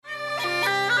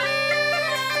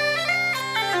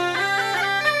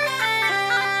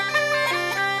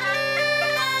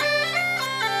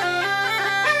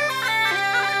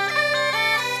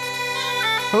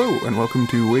and welcome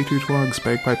to Way Too Twog's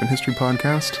Bagpipe and History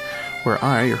podcast, where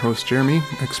I, your host Jeremy,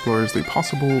 explores the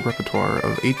possible repertoire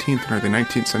of 18th and early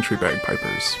 19th century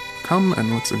bagpipers. Come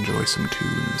and let's enjoy some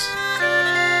tunes.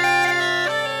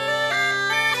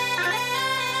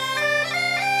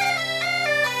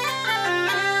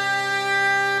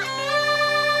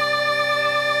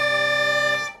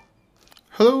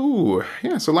 Hello!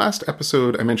 Yeah, so last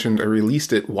episode I mentioned I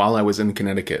released it while I was in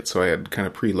Connecticut, so I had kind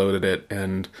of preloaded it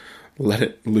and let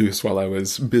it loose while I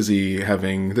was busy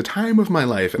having the time of my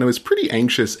life. And I was pretty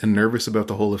anxious and nervous about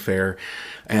the whole affair,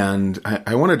 and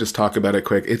I want to just talk about it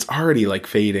quick. It's already like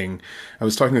fading. I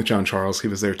was talking with John Charles, he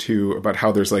was there too, about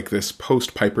how there's like this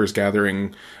post-Pipers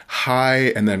gathering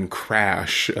high and then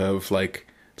crash of like,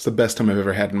 it's the best time I've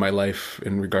ever had in my life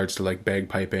in regards to like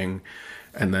bagpiping,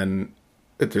 and then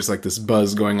there's like this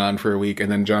buzz going on for a week,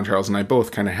 and then John Charles and I both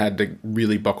kind of had to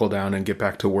really buckle down and get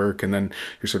back to work, and then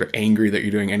you're sort of angry that you're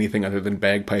doing anything other than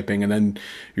bagpiping, and then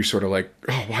you're sort of like,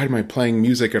 oh, why am I playing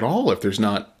music at all if there's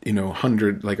not,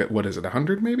 100, like, what is it,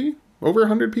 100 maybe? Over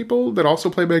 100 people that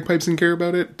also play bagpipes and care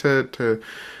about it to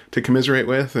commiserate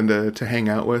with and to hang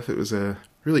out with. It was a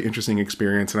really interesting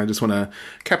experience, and I just want to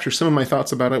capture some of my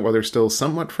thoughts about it while they're still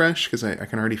somewhat fresh, because I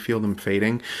can already feel them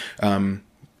fading.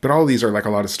 But all of these are like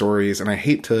a lot of stories, and I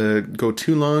hate to go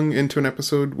too long into an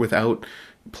episode without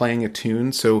playing a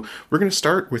tune. So we're going to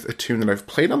start with a tune that I've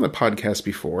played on the podcast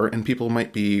before, and people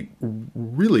might be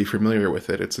really familiar with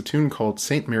it. It's a tune called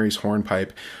St. Mary's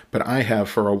Hornpipe, but I have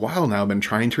for a while now been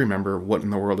trying to remember what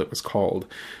in the world it was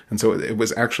called. And so it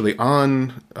was actually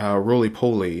on Roly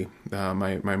Poly,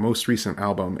 my most recent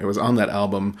album. It was on that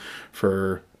album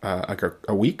for like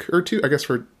a week or two, I guess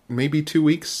for maybe 2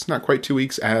 weeks, not quite 2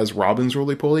 weeks, as Robin's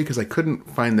Roly Poly, because I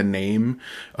couldn't find the name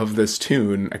of this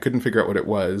tune. I couldn't figure out what it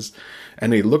was,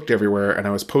 and I looked everywhere, and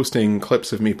I was posting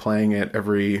clips of me playing it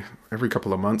every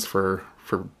couple of months for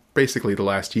basically the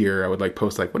last year. I would like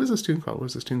post like, what is this tune called? What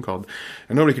is this tune called?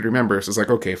 And nobody could remember, so it's like,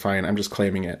 okay, fine, I'm just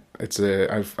claiming it.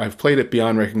 I've played it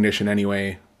beyond recognition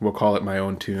anyway. We'll call it my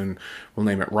own tune. We'll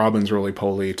name it Robin's Roly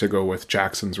Poly to go with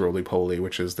Jackson's Roly Poly,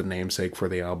 which is the namesake for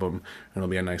the album. And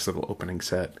it'll be a nice little opening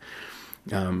set.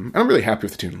 And I'm really happy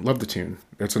with the tune. Love the tune.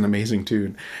 It's an amazing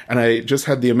tune. And I just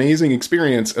had the amazing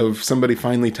experience of somebody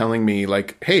finally telling me,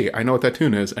 like, hey, I know what that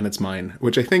tune is, and it's mine.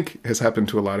 Which I think has happened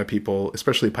to a lot of people,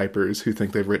 especially pipers, who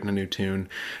think they've written a new tune.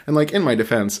 And, like, in my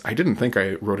defense, I didn't think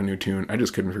I wrote a new tune. I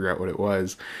just couldn't figure out what it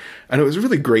was. And it was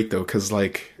really great, though, because,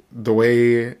 like, the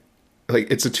way... Like,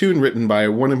 it's a tune written by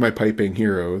one of my piping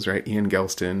heroes, right? Ian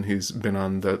Gelston, who's been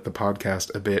on the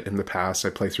podcast a bit in the past. I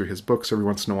play through his books every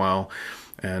once in a while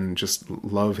and just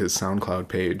love his SoundCloud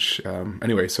page.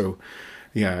 Anyway, so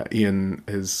yeah, Ian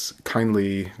is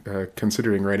kindly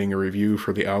considering writing a review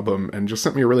for the album and just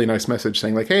sent me a really nice message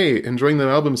saying like, hey, enjoying the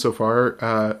album so far.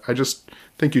 I just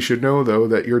think you should know, though,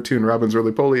 that your tune, Robin's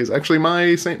Roly Poly, is actually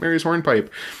my St. Mary's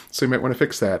Hornpipe. So you might want to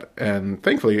fix that. And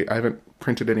thankfully, I haven't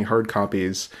printed any hard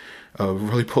copies of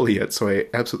Roly Poly yet, so I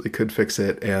absolutely could fix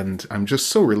it, and I'm just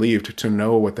so relieved to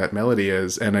know what that melody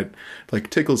is, and it like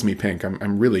tickles me pink.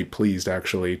 I'm really pleased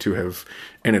actually to have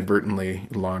inadvertently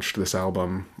launched this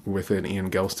album with an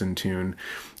Ian Gelston tune.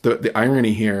 The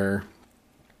irony here,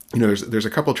 there's a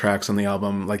couple tracks on the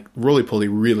album, like Roly Poly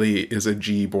really is a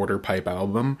G border pipe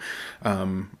album,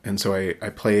 and so I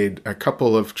played a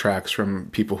couple of tracks from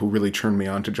people who really turned me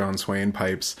on to John Swain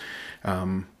pipes,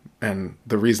 and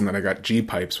the reason that I got G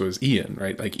pipes was Ian,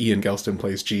 right? Like Ian Gelston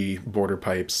plays G border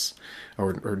pipes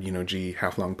or G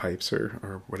half long pipes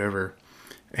or whatever.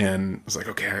 And I was like,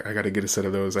 okay, I got to get a set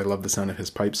of those. I love the sound of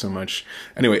his pipe so much.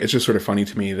 Anyway, it's just sort of funny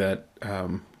to me that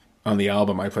on the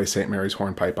album I play St. Mary's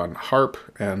Hornpipe on harp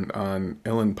and on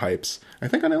uilleann pipes. I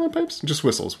think on uilleann pipes, just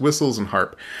whistles and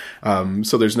harp.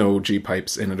 So there's no G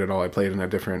pipes in it at all. I play it in a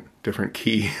different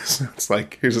key. So it's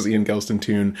like, here's this Ian Gelston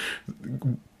tune.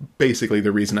 Basically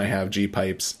the reason I have G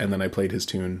pipes, and then I played his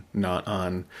tune not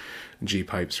on G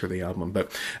pipes for the album.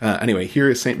 But anyway, here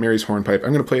is St. Mary's Hornpipe.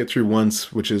 I'm going to play it through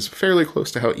once, which is fairly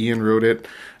close to how Ian wrote it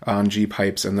on G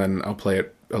pipes, and then I'll play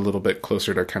it a little bit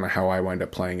closer to kind of how I wind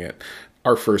up playing it.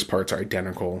 Our first parts are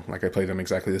identical. Like I play them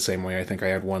exactly the same way. I think I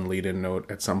had one lead-in note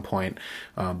at some point.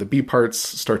 The B parts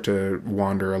start to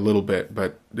wander a little bit,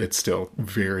 but it's still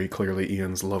very clearly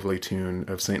Ian's lovely tune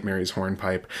of St. Mary's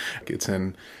Hornpipe. It's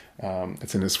in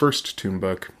his first tune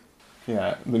book.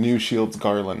 Yeah, The New Shield's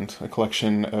Garland, a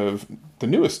collection of the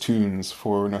newest tunes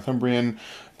for Northumbrian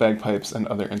bagpipes and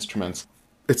other instruments.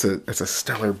 It's a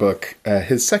stellar book.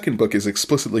 His second book is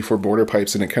explicitly for border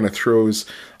pipes, and it kind of throws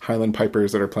Highland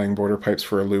pipers that are playing border pipes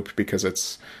for a loop because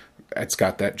it's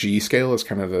got that G scale as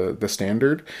kind of the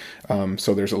standard.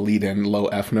 So there's a lead-in low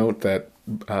F note that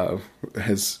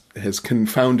has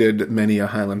confounded many a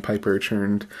Highland Piper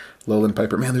turned Lowland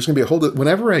Piper. Man, there's going to be a whole...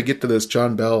 Whenever I get to this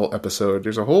John Bell episode,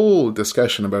 there's a whole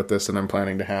discussion about this that I'm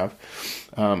planning to have.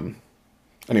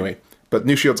 Anyway, but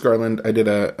New Shields Garland, I did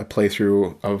a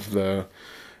playthrough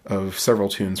of several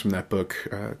tunes from that book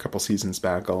a couple seasons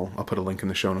back. I'll put a link in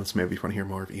the show notes maybe if you want to hear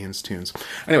more of Ian's tunes.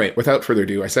 Anyway, without further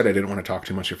ado, I said I didn't want to talk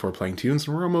too much before playing tunes,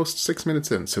 and we're almost 6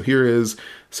 minutes in. So here is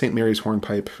St. Mary's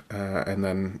Hornpipe, and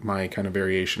then my kind of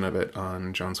variation of it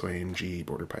on John Swain G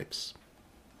Border Pipes.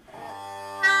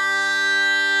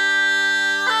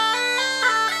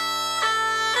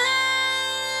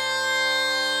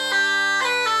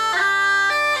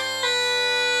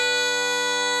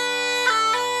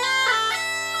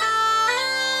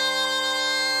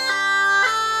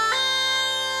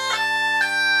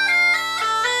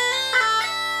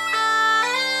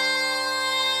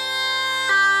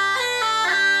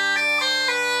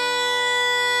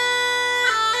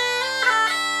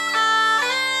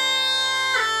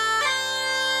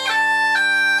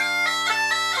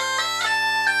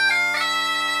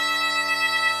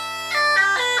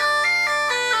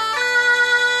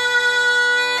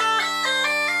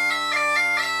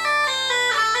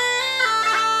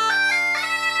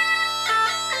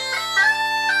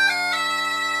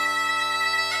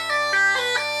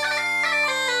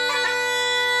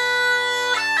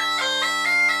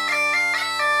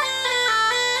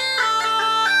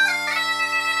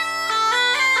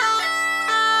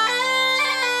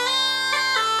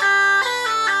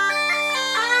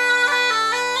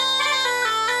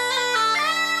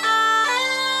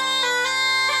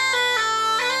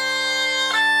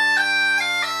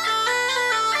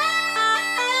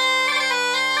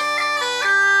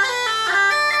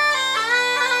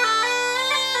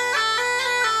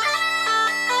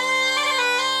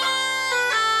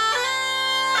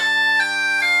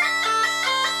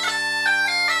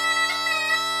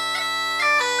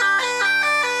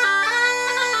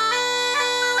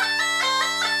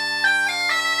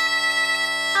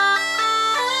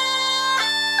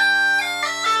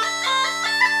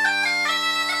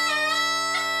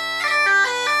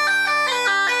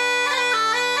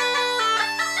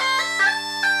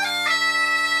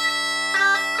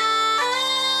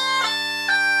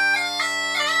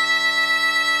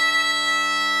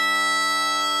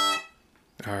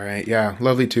 Yeah,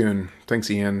 lovely tune. Thanks,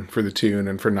 Ian, for the tune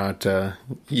and for not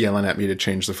yelling at me to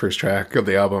change the first track of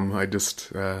the album. I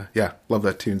just, love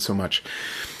that tune so much.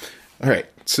 All right,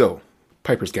 so,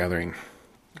 Piper's Gathering.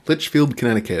 Litchfield,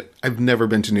 Connecticut. I've never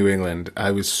been to New England.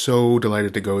 I was so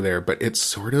delighted to go there, but it's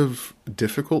sort of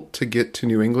difficult to get to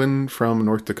New England from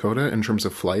North Dakota in terms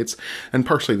of flights. And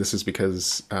partially this is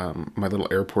because my little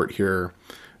airport here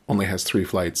only has 3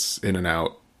 flights in and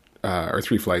out, or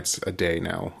 3 flights a day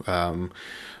now.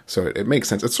 So it makes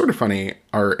sense. It's sort of funny.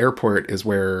 Our airport is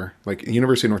where, like,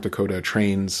 University of North Dakota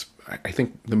trains, I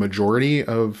think, the majority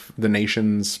of the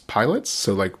nation's pilots.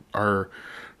 So, like,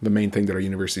 the main thing that our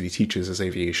university teaches is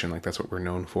aviation. Like, that's what we're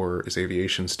known for, is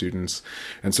aviation students.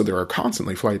 And so there are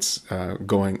constantly flights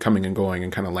coming and going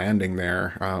and kind of landing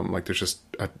there. Like, there's just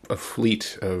a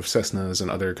fleet of Cessnas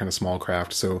and other kind of small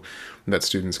craft so that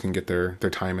students can get their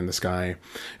time in the sky.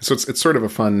 So it's sort of a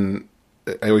fun...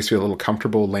 I always feel a little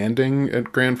comfortable landing at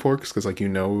Grand Forks because, like, you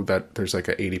know that there's like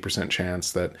a 80%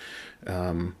 chance that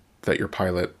that your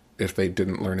pilot, if they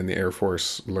didn't learn in the Air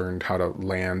Force, learned how to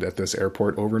land at this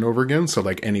airport over and over again. So,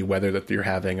 like, any weather that you're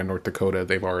having in North Dakota,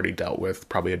 they've already dealt with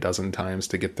probably a dozen times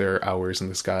to get their hours in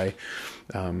the sky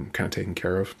kind of taken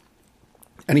care of.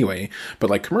 Anyway,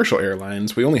 but like commercial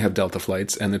airlines, we only have Delta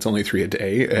flights and it's only 3 a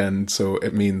day. And so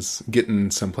it means getting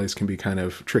someplace can be kind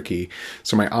of tricky.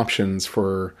 So my options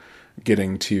for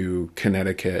getting to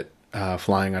Connecticut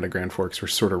flying out of Grand Forks were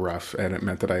sort of rough, and it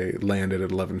meant that I landed at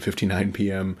 11:59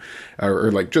 p.m. or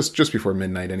like just before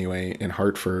midnight anyway in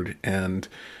Hartford, and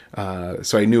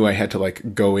so I knew I had to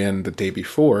like go in the day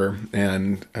before,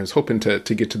 and I was hoping to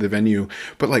get to the venue,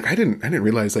 but like I didn't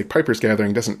realize like Piper's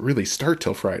Gathering doesn't really start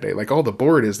till Friday. Like all the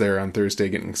board is there on Thursday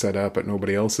getting set up, but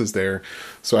nobody else is there.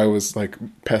 So I was like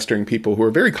pestering people who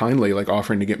were very kindly like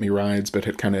offering to get me rides, but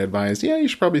had kind of advised, yeah, you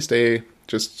should probably stay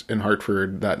just in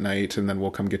Hartford that night, and then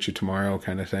we'll come get you tomorrow,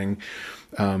 kind of thing.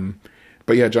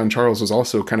 But yeah, John Charles was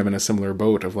also kind of in a similar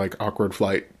boat of like awkward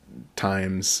flight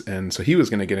times. And so he was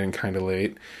going to get in kind of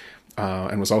late.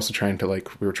 And was also trying to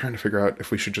we were trying to figure out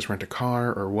if we should just rent a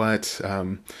car or what.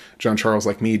 John Charles,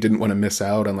 like me, didn't want to miss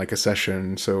out on like a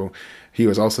session. So he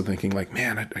was also thinking like,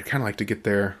 man, I'd kind of like to get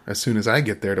there as soon as I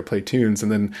get there to play tunes.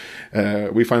 And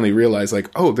then we finally realized like,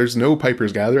 oh, there's no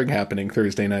Piper's Gathering happening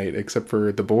Thursday night except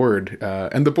for the board.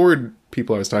 And the board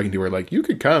people I was talking to were like, you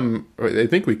could come. I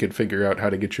think we could figure out how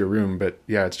to get you a room. But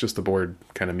yeah, it's just the board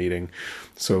kind of meeting.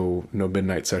 So no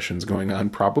midnight sessions going on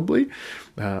probably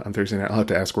on Thursday night. I'll have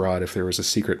to ask Rod if there was a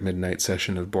secret midnight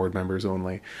session of board members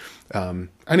only.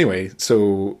 Anyway,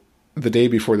 so the day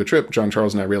before the trip, John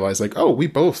Charles and I realized like, oh, we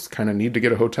both kind of need to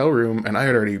get a hotel room. And I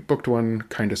had already booked one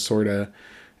kind of, sort of.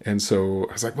 And so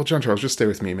I was like, well, John Charles, just stay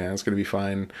with me, man. It's going to be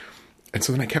fine. And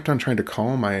so then I kept on trying to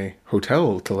call my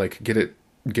hotel to like get it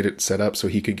set up so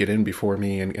he could get in before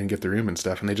me and get the room and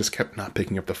stuff. And they just kept not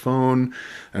picking up the phone.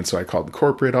 And so I called the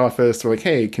corporate office. They're like,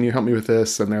 hey, can you help me with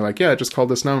this? And they're like, yeah, just call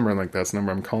this number. I'm like, that's the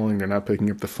number I'm calling. They're not picking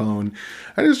up the phone.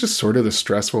 And it was just sort of the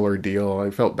stressful ordeal.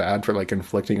 I felt bad for like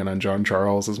inflicting it on John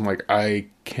Charles. I'm like, I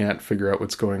can't figure out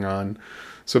what's going on.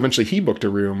 So eventually he booked a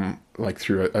room like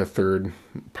through a third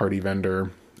party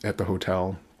vendor at the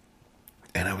hotel.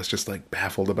 And I was just like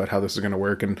baffled about how this is going to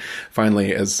work. And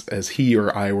finally, as he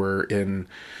or I were in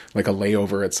like a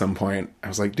layover at some point, I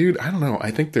was like, dude, I don't know.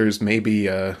 I think there's maybe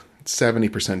a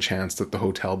 70% chance that the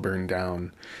hotel burned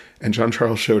down. And John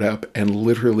Charles showed up and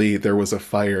literally there was a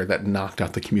fire that knocked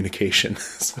out the communication.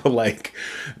 So like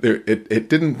it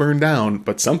didn't burn down,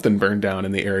 but something burned down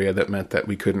in the area that meant that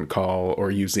we couldn't call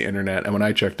or use the internet. And when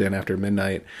I checked in after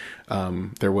midnight,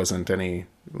 there wasn't any,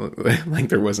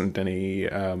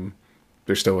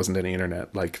 there still wasn't any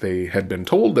internet. Like they had been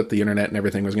told that the internet and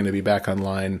everything was going to be back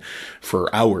online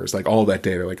for hours, like all that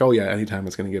day. They're like, oh yeah, anytime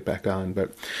it's going to get back on.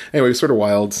 But anyway, it was sort of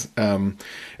wild. And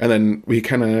then we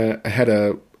kind of had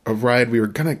a ride. We were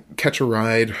going to catch a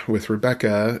ride with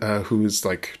Rebecca, who's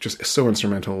like just so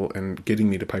instrumental in getting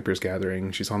me to Piper's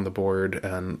Gathering. She's on the board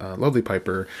and lovely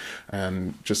Piper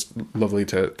and just lovely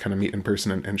to kind of meet in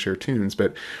person and share tunes.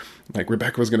 But like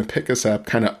Rebecca was going to pick us up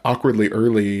kind of awkwardly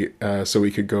early so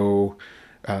we could go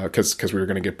because we were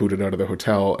going to get booted out of the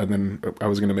hotel. And then I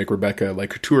was going to make Rebecca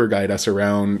like tour guide us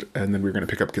around. And then we were going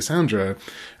to pick up Cassandra,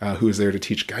 who was there to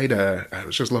teach Gaida. It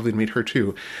was just lovely to meet her too.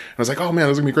 And I was like, oh man,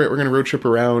 this is going to be great. We're going to road trip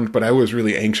around. But I was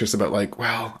really anxious about like,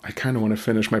 well, I kind of want to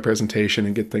finish my presentation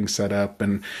and get things set up.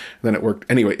 And then it worked.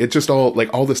 Anyway, it just all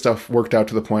the stuff worked out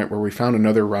to the point where we found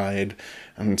another ride.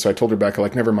 And so I told Rebecca,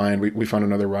 like, never mind, we found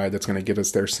another ride that's going to get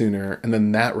us there sooner. And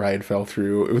then that ride fell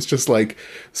through. It was just like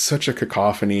such a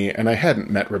cacophony. And I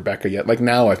hadn't met Rebecca yet. Like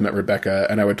now I've met Rebecca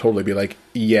and I would totally be like,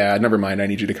 yeah, never mind. I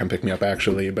need you to come pick me up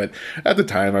actually. But at the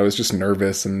time I was just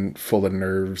nervous and full of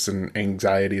nerves and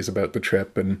anxieties about the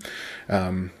trip. And,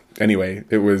 anyway,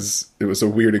 it was a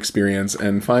weird experience.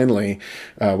 And finally,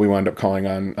 we wound up calling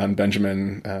on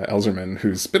Benjamin Elzerman,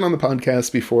 who's been on the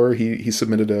podcast before. He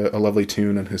submitted a lovely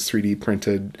tune on his 3D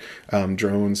printed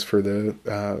drones for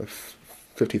the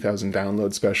 50,000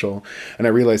 download special. And I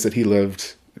realized that he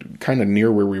lived kind of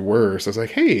near where we were. So I was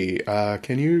like, hey,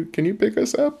 can you pick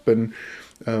us up? And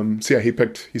so yeah,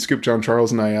 he scooped John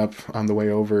Charles and I up on the way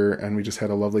over, and we just had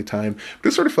a lovely time. But it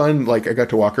was sort of fun. Like I got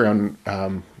to walk around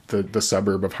the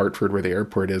suburb of Hartford where the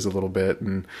airport is a little bit.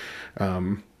 And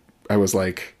I was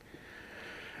like,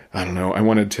 I don't know, I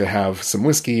wanted to have some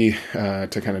whiskey to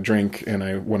kind of drink, and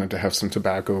I wanted to have some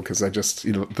tobacco because I just,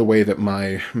 the way that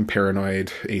my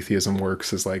paranoid atheism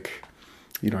works is like,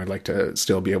 I'd like to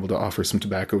still be able to offer some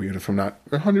tobacco even if I'm not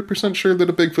 100% sure that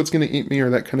a Bigfoot's going to eat me or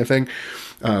that kind of thing.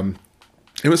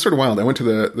 It was sort of wild. I went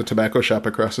to the tobacco shop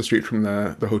across the street from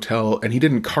the hotel, and he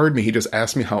didn't card me. He just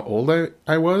asked me how old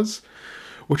I was,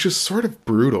 which is sort of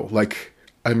brutal. Like,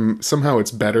 somehow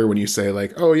it's better when you say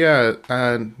like, oh yeah,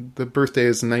 the birthday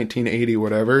is 1980,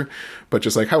 whatever. But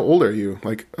just like, how old are you?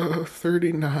 Like,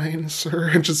 39, sir.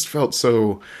 It just felt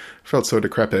so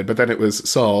decrepit. But then it was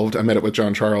solved. I met up with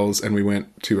John Charles and we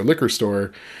went to a liquor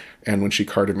store. And when she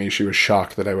carded me, she was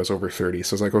shocked that I was over 30.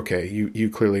 So I was like, okay, you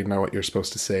clearly know what you're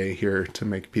supposed to say here to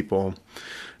make people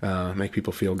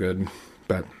feel good.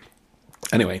 But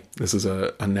anyway, this is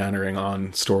a nannering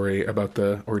on story about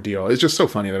the ordeal. It's just so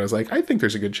funny that I was like, I think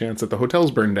there's a good chance that the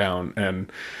hotel's burned down.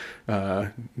 And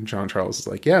John Charles is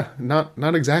like, yeah, not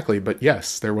exactly, but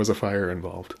yes, there was a fire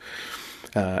involved.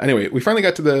 Anyway, we finally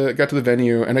got to the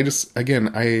venue, and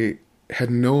I had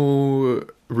no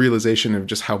realization of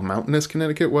just how mountainous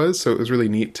Connecticut was. So it was really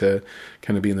neat to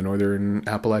kind of be in the northern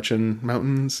Appalachian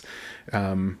Mountains.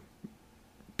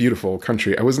 beautiful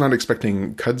country. I was not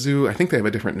expecting kudzu. I think they have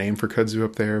a different name for kudzu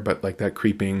up there, but like that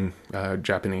creeping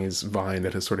Japanese vine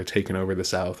that has sort of taken over the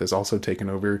South has also taken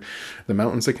over the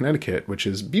mountains of Connecticut, which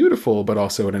is beautiful, but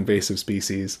also an invasive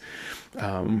species.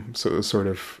 So it was sort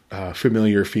of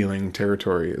familiar feeling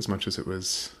territory as much as it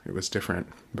was different.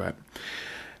 But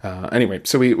anyway,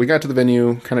 so we got to the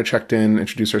venue, kind of checked in,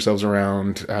 introduced ourselves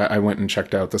around. I went and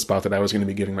checked out the spot that I was going to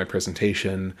be giving my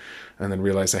presentation, and then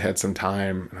realized I had some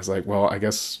time. And I was like, well, I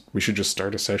guess we should just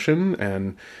start a session.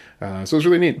 And so it was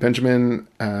really neat. Benjamin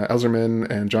Elzerman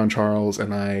and John Charles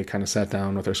and I kind of sat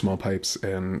down with our small pipes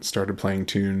and started playing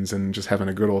tunes and just having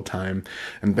a good old time.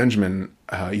 And Benjamin,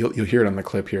 you'll hear it on the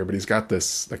clip here, but he's got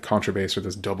this like contrabass or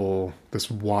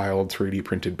this wild 3D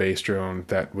printed bass drone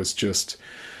that was just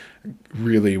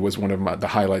really was one of the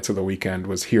highlights of the weekend,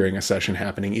 was hearing a session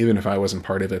happening, even if I wasn't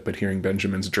part of it, but hearing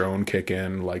Benjamin's drone kick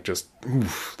in, like just,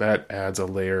 oof, that adds a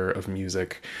layer of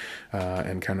music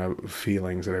and kind of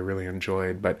feelings that I really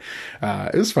enjoyed. But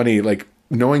it was funny, like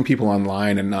knowing people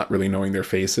online and not really knowing their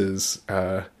faces.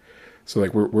 So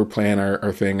like we're playing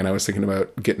our thing, and I was thinking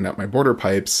about getting out my border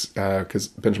pipes because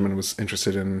Benjamin was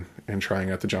interested in trying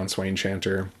out the John Swain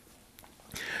chanter.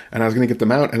 And I was going to get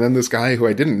them out. And then this guy who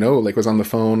I didn't know, like, was on the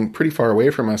phone pretty far away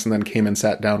from us and then came and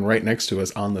sat down right next to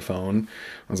us on the phone.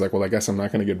 I was like, well, I guess I'm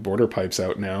not going to get border pipes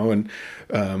out now. And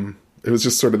it was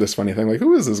just sort of this funny thing. Like,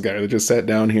 who is this guy that just sat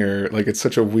down here? Like, it's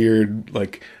such a weird,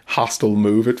 like, hostile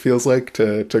move, it feels like,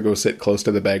 to go sit close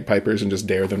to the bagpipers and just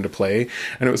dare them to play.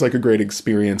 And it was like a great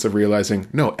experience of realizing,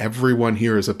 no, everyone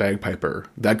here is a bagpiper.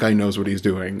 That guy knows what he's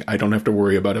doing. I don't have to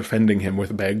worry about offending him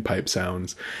with bagpipe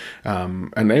sounds.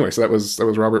 And anyway, so that was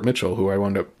Robert Mitchell, who I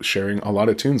wound up sharing a lot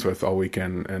of tunes with all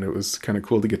weekend. And it was kind of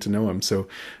cool to get to know him. So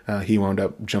he wound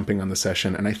up jumping on the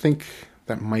session. And I think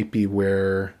that might be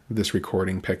where this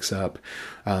recording picks up.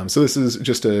 So this is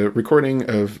just a recording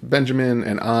of Benjamin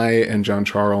and I and John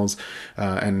Charles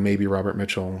and maybe Robert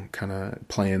Mitchell kind of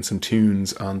playing some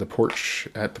tunes on the porch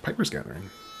at the Pipers Gathering.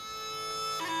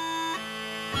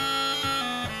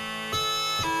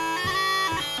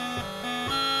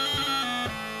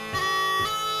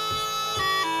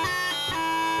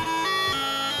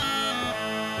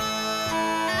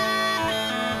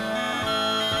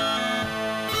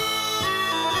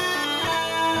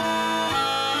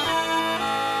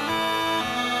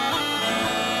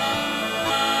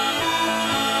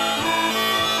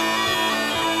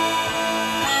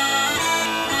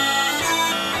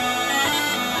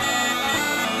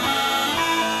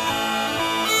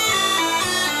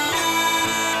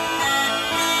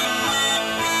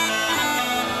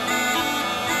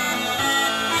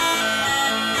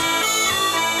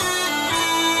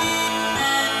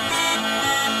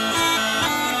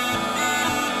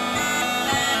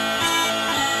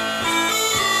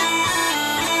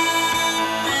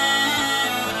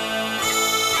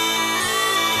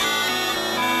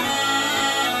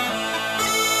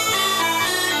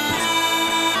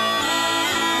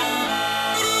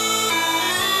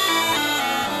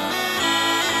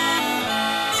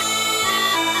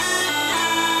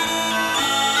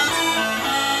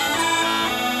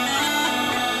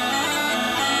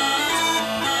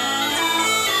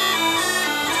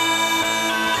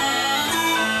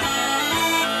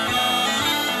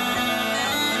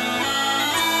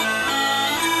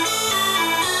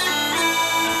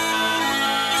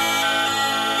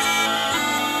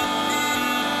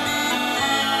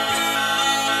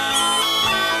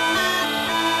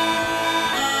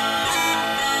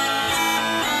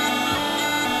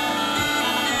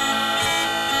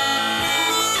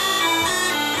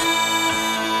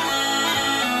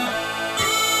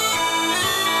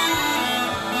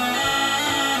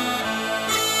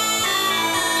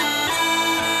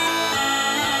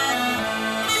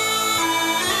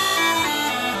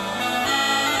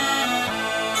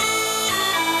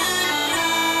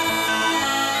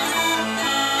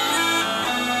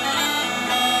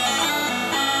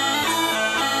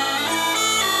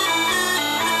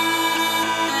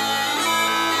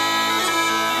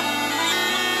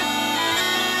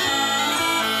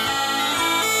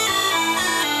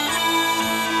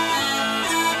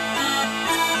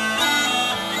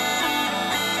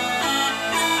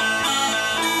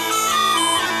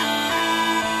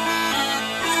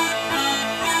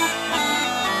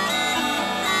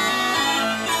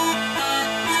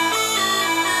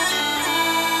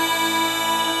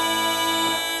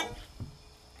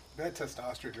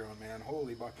 Testosterone, man,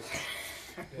 holy buckets.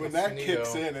 When that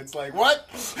kicks in, it's like, what?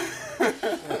 I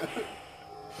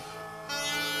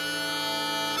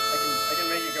can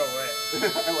make it go away.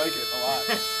 I like it a lot.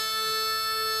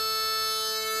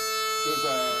 There's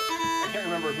I can't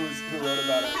remember who wrote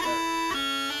about it, but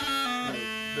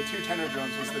the two tenor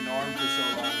drones was the norm for so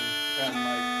long, and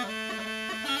like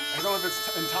I don't know if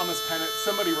it's in Thomas Pennant.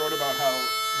 Somebody wrote about how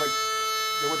like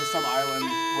they went to some island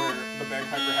where the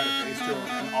bagpiper had a bass drone,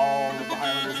 and all of the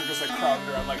Highlanders were just like crowded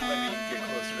around, like, let me get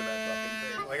closer to that fucking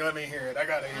thing. Like, let me hear it. I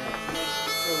gotta hear it.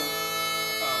 So,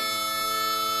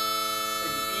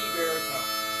 an E baritone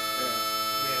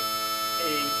with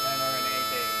A tenor and A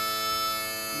bass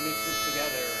mixes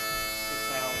together to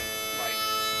sound like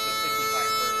the 55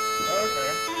 hertz.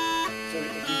 Okay. So if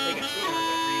you take a tuner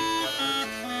that reads what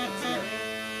hertz it's hearing,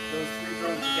 those three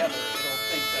drones together, it'll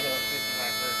think that it's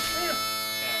 55 hertz. Yeah.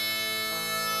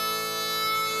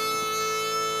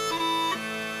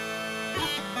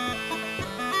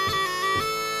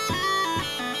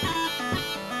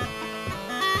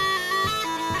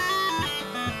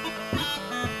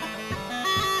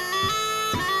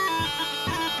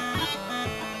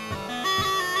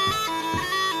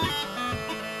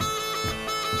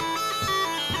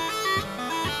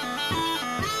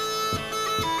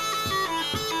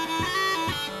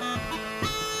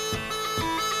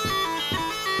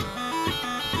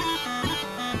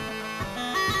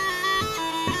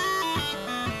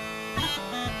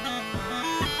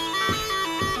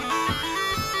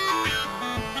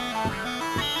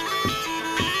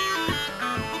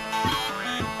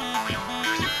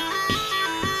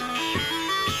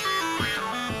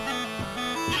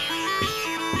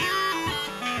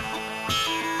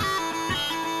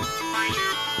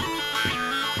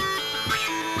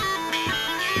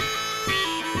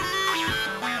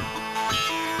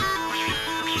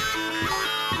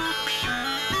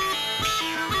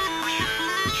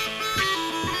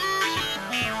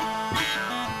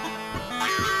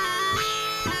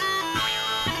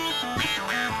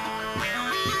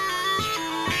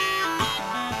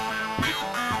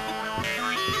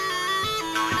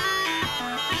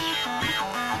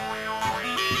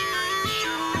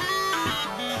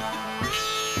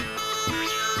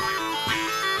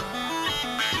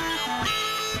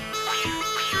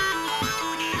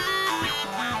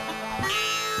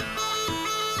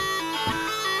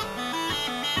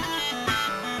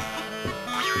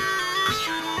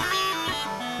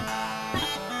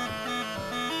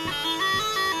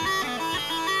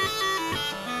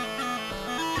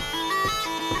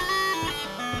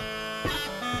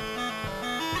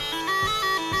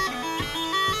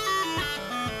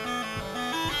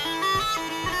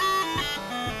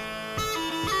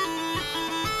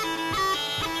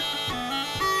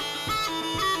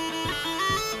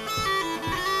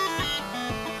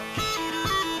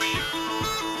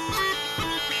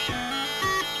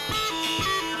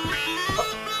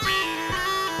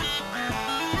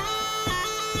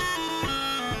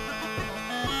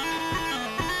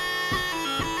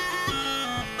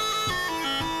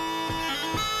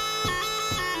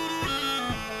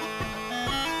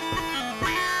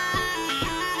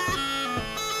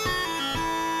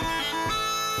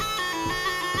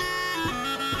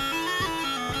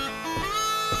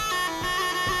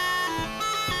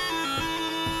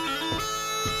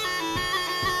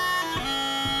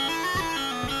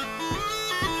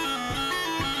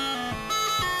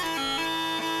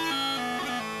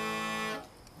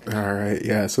 All right,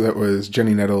 yeah, so that was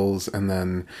Jenny Nettles, and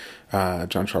then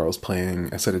John Charles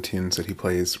playing a set of tunes that he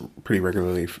plays pretty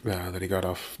regularly that he got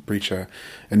off Breacha,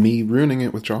 and me ruining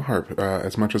it with jaw harp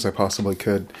as much as I possibly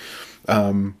could.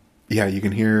 Yeah, you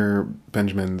can hear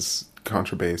Benjamin's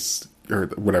contrabass, or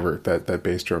whatever, that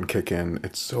bass drone kick in.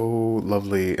 It's so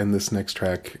lovely. And this next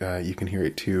track, you can hear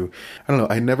it too. I don't know,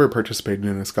 I never participated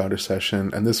in a Scottish session,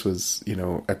 and this was, you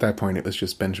know, at that point it was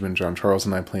just Benjamin, John Charles,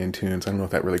 and I playing tunes. I don't know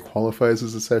if that really qualifies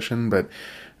as a session, but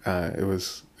it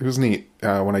was neat.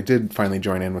 When I did finally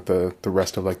join in with the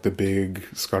rest of like the big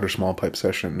Scottish small pipe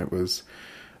session, that was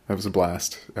a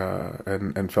blast,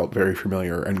 and felt very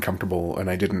familiar and comfortable. And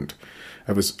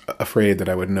I was afraid that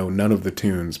I would know none of the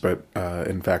tunes, but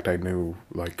in fact I knew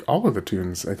like all of the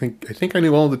tunes. I think I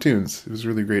knew all the tunes. It was a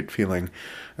really great feeling.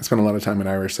 I spent a lot of time in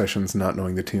Irish sessions not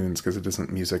knowing the tunes because it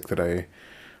isn't music that I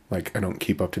don't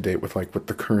keep up to date with like what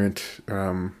the current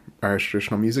Irish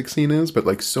traditional music scene is, but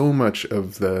like so much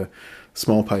of the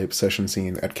small pipe session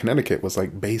scene at Connecticut was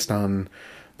like based on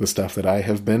the stuff that I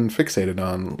have been fixated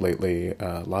on lately.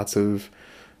 Lots of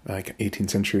like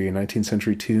 18th century and 19th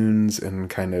century tunes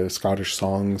and kind of Scottish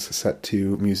songs set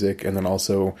to music, and then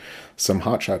also some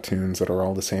hotshot tunes that are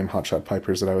all the same hotshot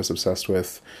pipers that I was obsessed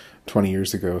with. 20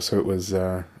 years ago. So it was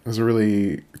a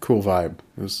really cool vibe.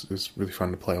 It was really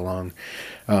fun to play along.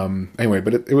 Anyway,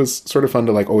 but it was sort of fun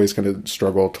to like always kind of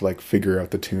struggle to like figure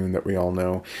out the tune that we all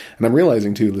know. And I'm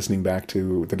realizing too, listening back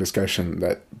to the discussion,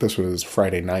 that this was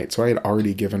Friday night. So I had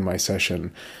already given my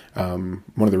session. One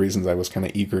of the reasons I was kind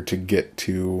of eager to get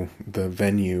to the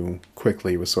venue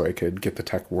quickly was so I could get the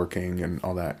tech working and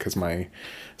all that, because my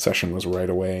session was right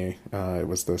away. It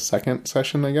was the second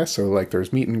session, I guess. So like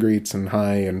there's meet and greets and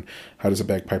hi and how does a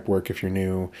bagpipe work if you're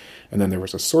new. And then there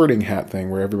was a sorting hat thing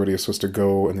where everybody was supposed to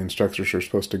go and the instructors were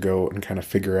supposed to go and kind of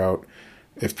figure out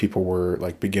if people were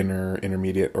like beginner,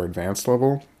 intermediate, or advanced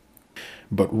level.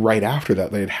 But right after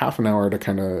that, they had half an hour to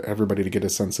kind of everybody to get a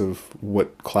sense of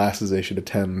what classes they should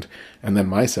attend. And then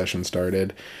my session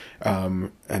started.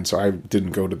 And so I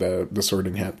didn't go to the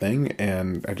sorting hat thing,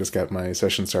 and I just got my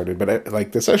session started.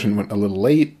 But the session went a little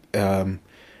late. And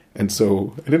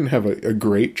so I didn't have a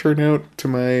great turnout to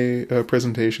my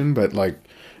presentation, but like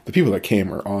the people that came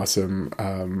were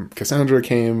awesome. Cassandra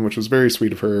came, which was very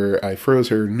sweet of her. I froze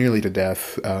her nearly to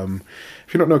death.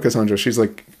 If you don't know Cassandra, she's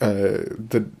like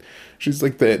the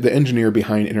engineer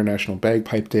behind International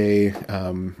Bagpipe Day,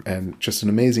 and just an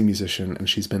amazing musician. And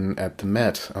she's been at the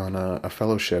Met on a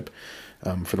fellowship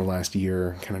for the last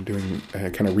year, kind of doing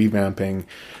revamping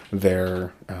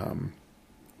their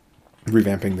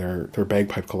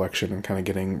bagpipe collection and kind of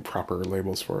getting proper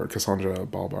labels for it. Cassandra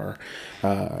Balbar.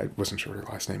 I wasn't sure what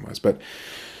her last name was, but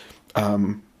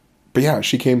yeah,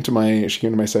 she came to my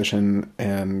session,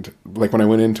 and like when I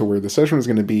went into where the session was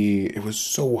going to be, it was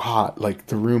so hot. Like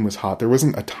the room was hot. There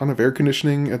wasn't a ton of air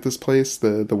conditioning at this place,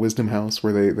 the Wisdom House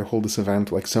where they hold this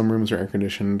event. Like some rooms are air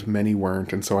conditioned, many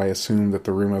weren't, and so I assumed that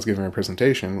the room I was giving my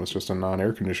presentation was just a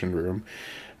non-air conditioned room.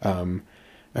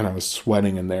 And I was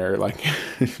sweating in there, like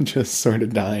just sort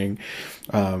of dying.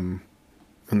 And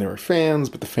there were fans,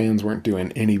 but the fans weren't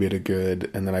doing any bit of good.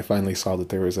 And then I finally saw that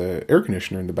there was a air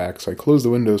conditioner in the back. So I closed the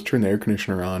windows, turned the air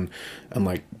conditioner on, and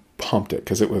like pumped it.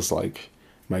 Cause it was like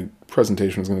my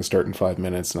presentation was going to start in 5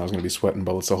 minutes and I was going to be sweating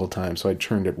bullets the whole time. So I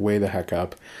turned it way the heck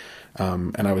up.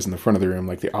 And I was in the front of the room,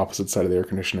 like the opposite side of the air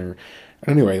conditioner.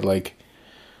 And anyway, like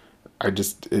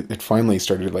it finally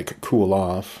started to like cool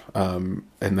off. And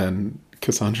then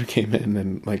Cassandra came in,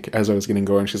 and like as I was getting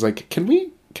going, she's like, can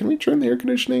we turn the air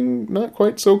conditioning not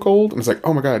quite so cold? And it's like,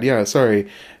 oh my god, yeah, sorry.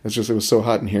 It was so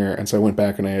hot in here. And so I went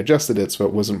back and I adjusted it so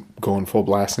it wasn't going full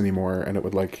blast anymore, and it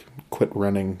would like quit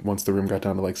running once the room got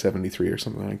down to like 73 or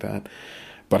something like that.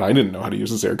 But I didn't know how to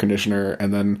use this air conditioner.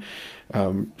 And then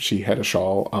she had a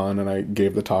shawl on and I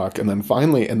gave the talk. And then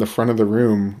finally in the front of the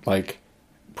room, like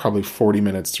probably 40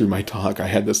 minutes through my talk, I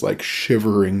had this like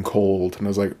shivering cold, and I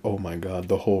was like, oh my god,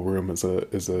 the whole room is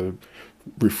a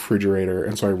refrigerator.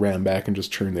 And so I ran back and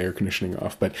just turned the air conditioning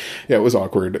off. But yeah, it was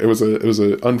awkward. It was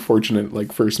a unfortunate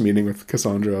like first meeting with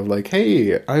Cassandra of like,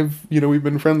 hey, we've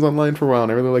been friends online for a while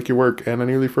and I really like your work, and I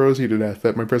nearly froze you to death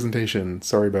at my presentation.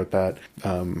 Sorry about that.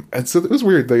 And so it was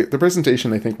weird. The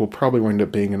presentation I think will probably wind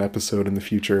up being an episode in the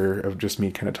future of just me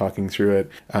kind of talking through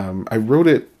it. I wrote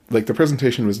it like the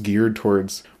presentation was geared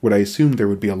towards what I assumed there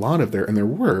would be a lot of there, and there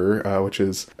were, which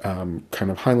is kind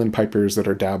of Highland pipers that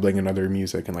are dabbling in other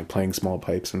music and like playing small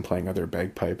pipes and playing other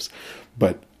bagpipes.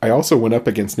 But I also went up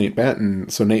against Nate Banton.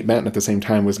 So Nate Banton at the same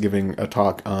time was giving a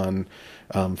talk on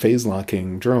phase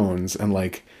locking drones, and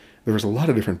like there was a lot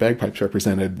of different bagpipes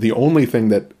represented. The only thing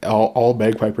that all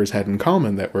bagpipers had in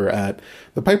common that were at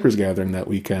the Pipers Gathering that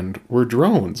weekend were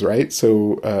drones, right?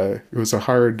 So it was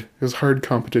hard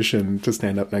competition to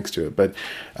stand up next to it. But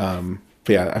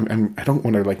yeah, I don't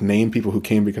want to like name people who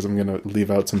came because I'm going to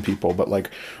leave out some people. But like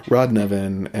Rod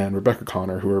Nevin and Rebecca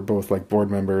Connor, who are both like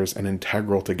board members and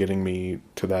integral to getting me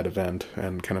to that event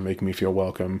and kind of making me feel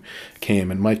welcome, came.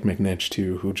 And Mike McNitch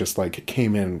too, who just like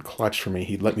came in clutch for me.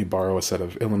 He'd let me borrow a set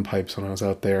of uilleann pipes when I was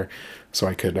out there, so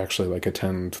I could actually like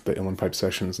attend the uilleann pipe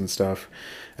sessions and stuff,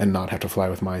 and not have to fly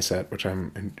with my set, which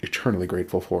I'm eternally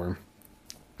grateful for.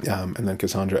 And then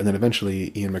Cassandra, and then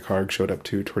eventually Ian McHarg showed up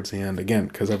too towards the end, again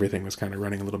because everything was kind of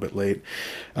running a little bit late.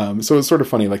 So it's sort of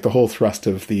funny, like the whole thrust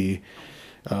of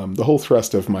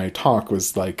my talk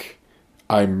was like,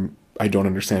 I don't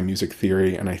understand music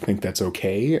theory, and I think that's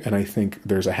okay, and I think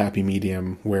there's a happy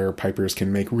medium where pipers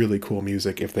can make really cool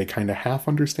music if they kind of half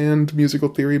understand musical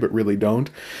theory but really don't.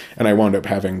 And I wound up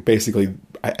having basically,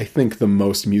 I think, the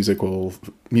most music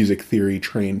theory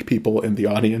trained people in the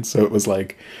audience. So it was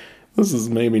like This is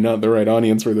maybe not the right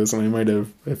audience for this, and I might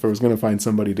have, if I was going to find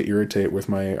somebody to irritate with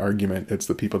my argument, it's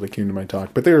the people that came to my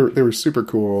talk. But they were super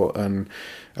cool, and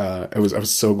I was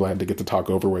so glad to get the talk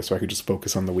over with, so I could just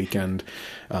focus on the weekend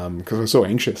because I was so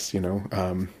anxious.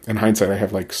 In hindsight, I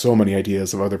have like so many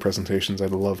ideas of other presentations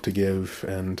I'd love to give,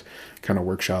 and kind of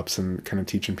workshops and kind of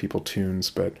teaching people tunes.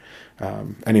 But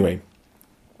anyway.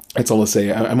 That's all to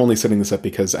say. I'm only setting this up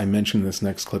because I mentioned this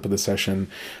next clip of the session,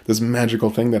 this magical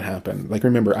thing that happened. Like,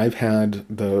 remember, I've had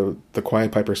the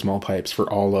quiet pipe or small pipes for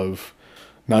all of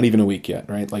not even a week yet,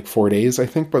 right? Like 4 days, I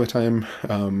think, by the time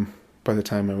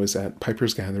I was at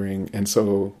Piper's Gathering. And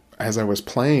so as I was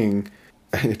playing,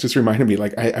 it just reminded me,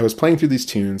 like, I was playing through these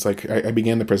tunes. Like, I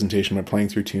began the presentation by playing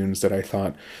through tunes that I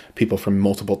thought people from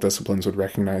multiple disciplines would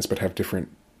recognize but have different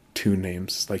tune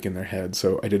names like in their head.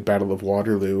 So I did Battle of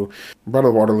Waterloo. Battle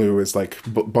of Waterloo is like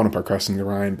Bonaparte crossing the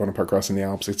Rhine, Bonaparte crossing the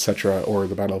Alps, etc., or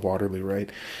the Battle of Waterloo, right?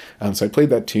 So I played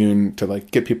that tune to like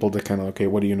get people to kind of, okay,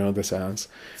 what do you know this as?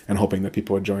 And hoping that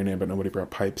people would join in, but nobody brought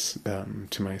pipes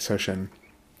to my session.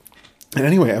 And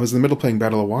anyway, I was in the middle playing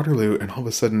Battle of Waterloo, and all of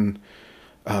a sudden,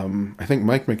 I think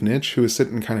Mike McNitch, who was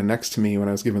sitting kind of next to me when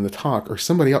I was giving the talk, or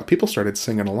somebody else, people started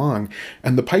singing along,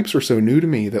 and the pipes were so new to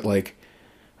me that like,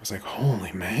 I was like,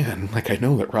 holy man, like I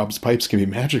know that Rob's pipes can be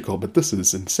magical, but this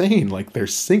is insane. Like they're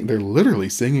literally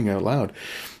singing out loud.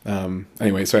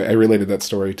 Anyway, so I related that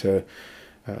story to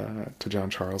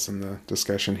John Charles in the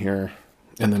discussion here.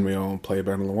 And then we all play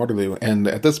Battle of Waterloo. And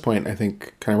at this point, I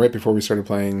think kind of right before we started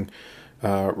playing,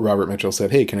 Robert Mitchell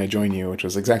said, hey, can I join you? Which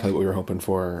was exactly what we were hoping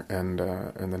for. And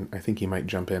then I think he might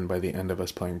jump in by the end of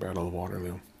us playing Battle of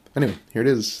Waterloo. Anyway, here it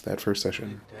is, that first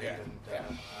session. Yeah.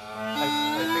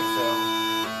 I think so.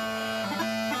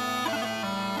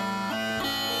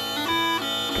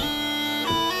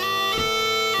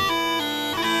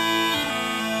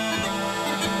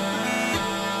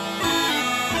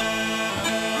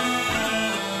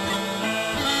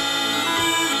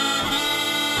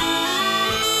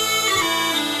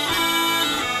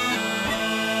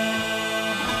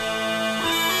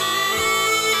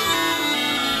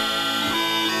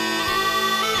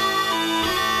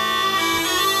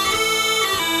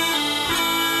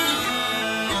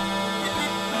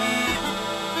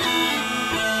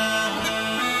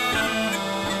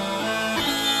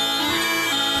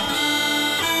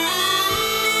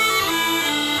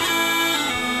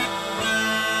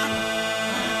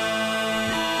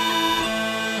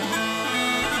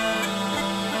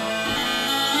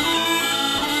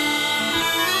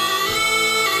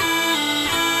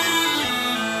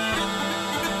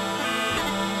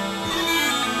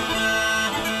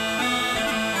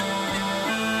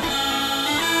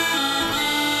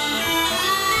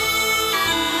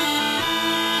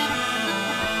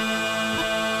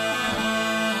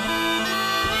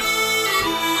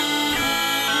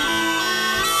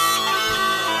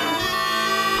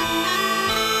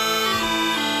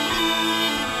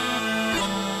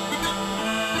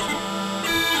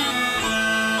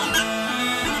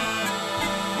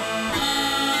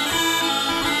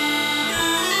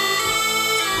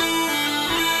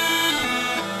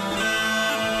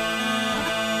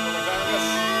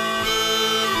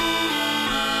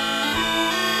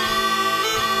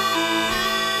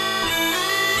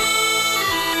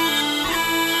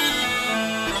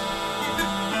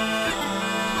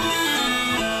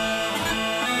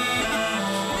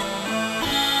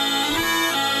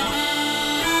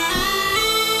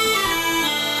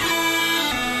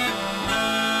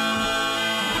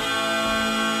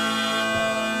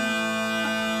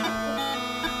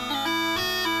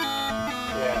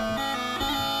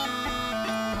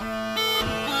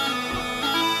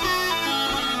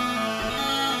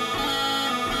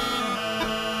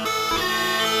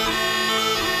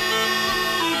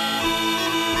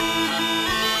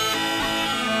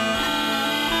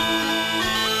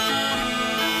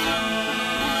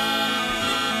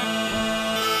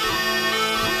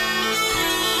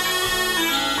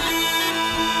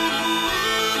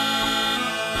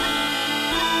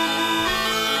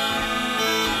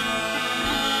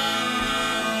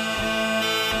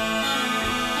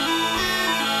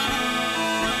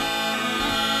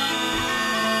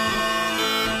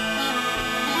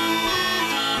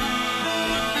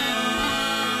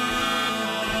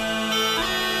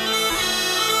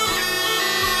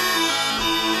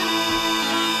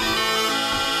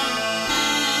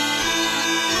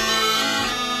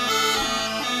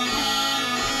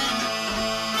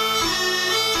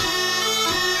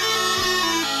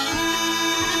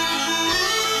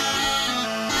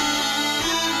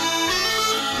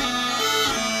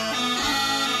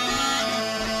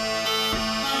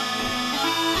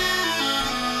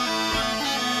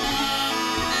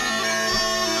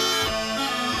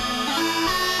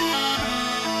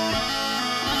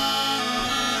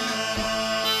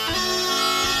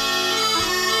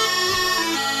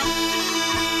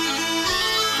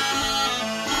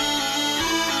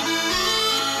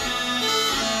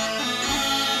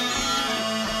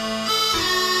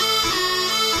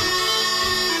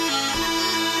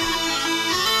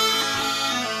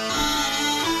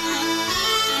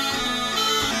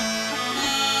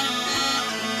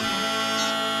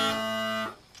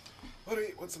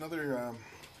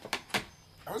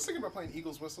 was thinking about playing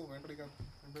Eagle's Whistle. Anybody got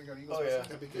Eagle's Oh, Whistle? yeah.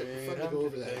 That'd be good. It'd be fun to go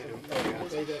over that. I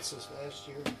played that since last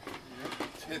year.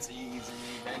 It's easy.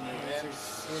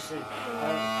 Let's see. I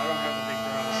don't have the big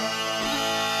drums.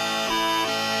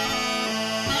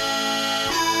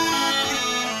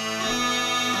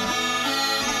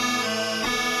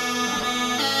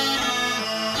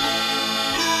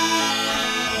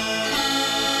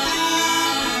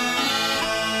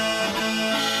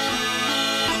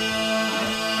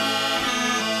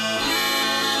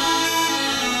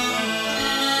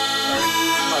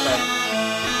 My bad.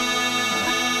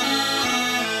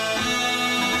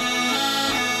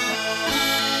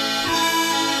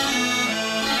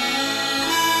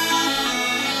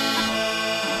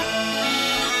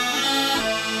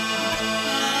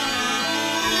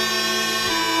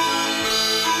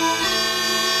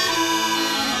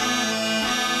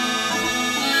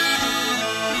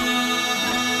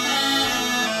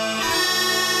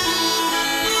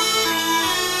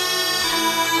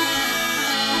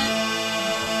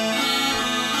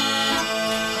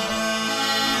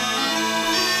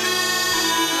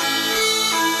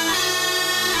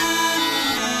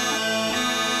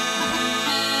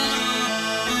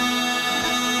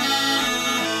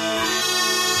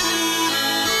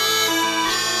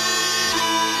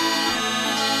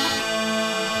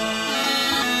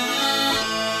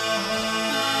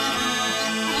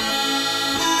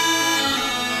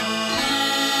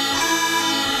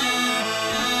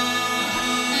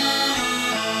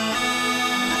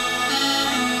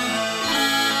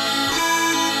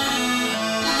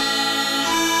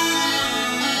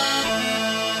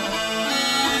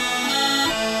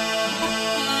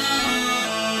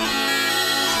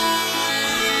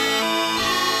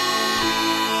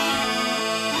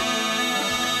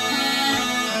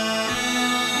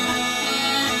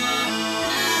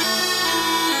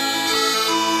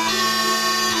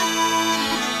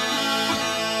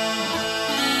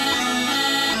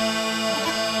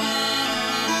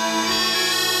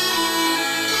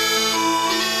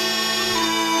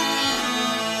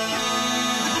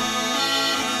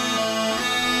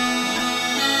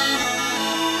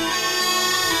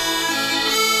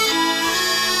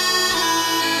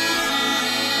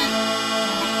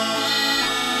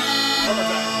 One more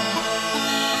time.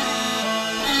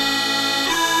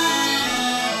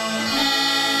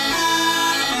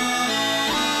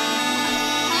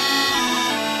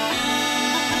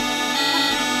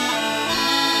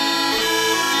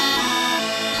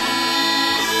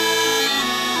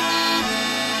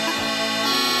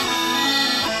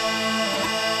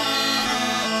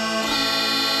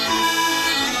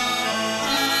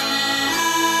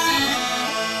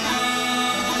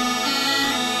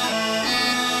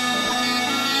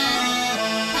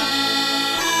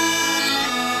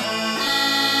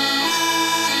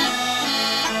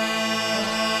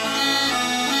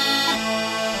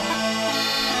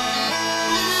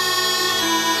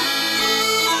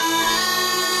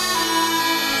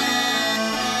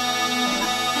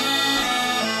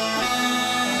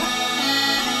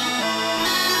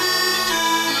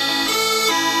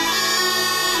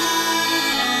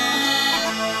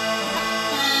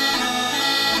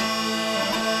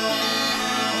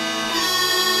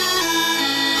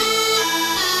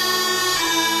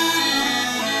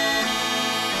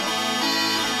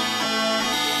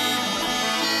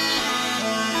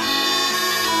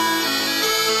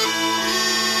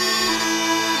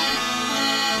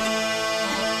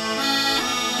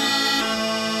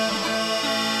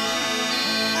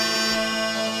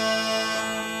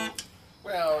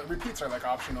 Well, repeats are like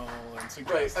optional and Right.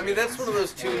 suggested. I mean, that's one of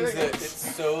those tunes that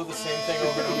it's so the same thing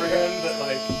over and over again that,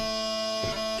 like,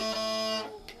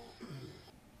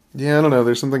 Yeah, I don't know.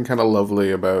 There's something kind of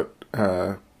lovely about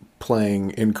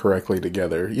playing incorrectly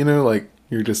together. You know, like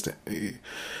you're just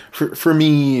for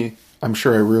me. I'm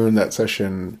sure I ruined that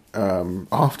session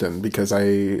often because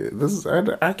I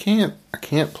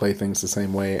can't play things the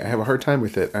same way. I have a hard time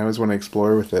with it. I always want to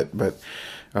explore with it, but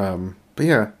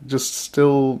yeah, just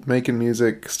still making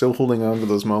music, still holding on to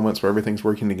those moments where everything's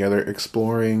working together,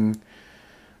 exploring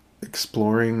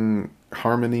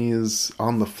harmonies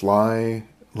on the fly.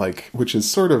 Like, which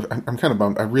is sort of, I'm kind of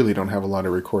bummed. I really don't have a lot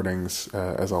of recordings,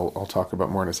 as I'll talk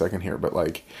about more in a second here. But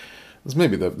like, it was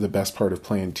maybe the best part of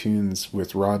playing tunes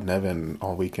with Rod Nevin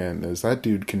all weekend is that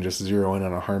dude can just zero in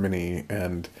on a harmony,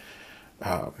 and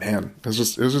man, it was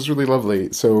just really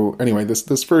lovely. So anyway,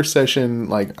 this first session,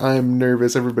 like, I'm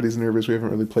nervous. Everybody's nervous. We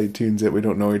haven't really played tunes yet. We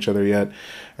don't know each other yet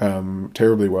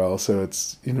terribly well. So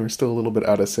it's, we're still a little bit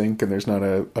out of sync, and there's not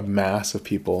a mass of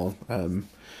people. And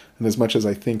as much as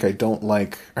I think I don't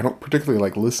particularly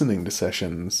like listening to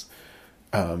sessions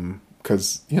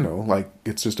because, like,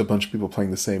 it's just a bunch of people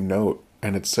playing the same note,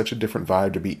 and it's such a different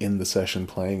vibe to be in the session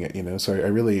playing it. So I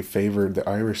really favored the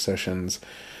Irish sessions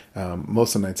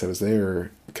most of the nights I was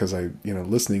there, because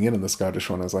listening in on the Scottish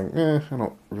one, I was like, I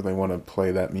don't really want to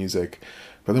play that music.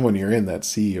 But then when you're in that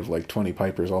sea of like 20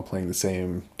 pipers all playing the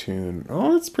same tune,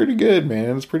 oh, it's pretty good,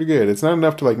 man. It's pretty good. It's not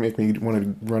enough to like make me want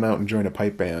to run out and join a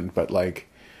pipe band, but like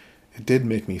it did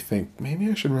make me think maybe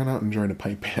I should run out and join a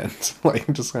pipe band.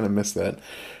 Like, just kind of miss that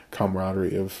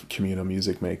camaraderie of communal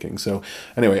music making. So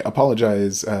anyway,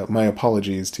 my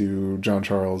apologies to John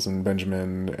Charles and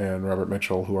Benjamin and Robert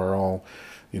Mitchell, who are all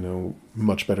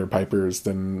much better pipers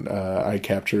than I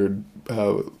captured,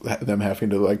 them having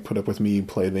to like put up with me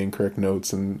play the incorrect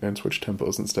notes and switch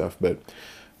tempos and stuff. But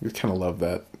I kind of love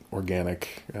that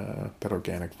organic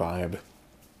vibe.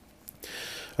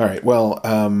 All right, well,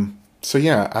 so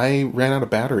yeah, I ran out of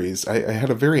batteries. I had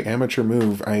a very amateur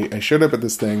move. I showed up at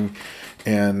this thing,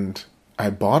 and I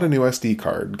bought a new SD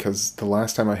card, because the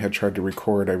last time I had tried to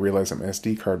record, I realized that my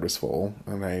SD card was full,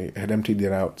 and I had emptied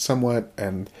it out somewhat,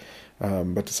 and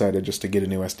but decided just to get a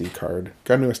new SD card.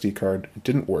 Got a new SD card. It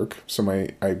didn't work, so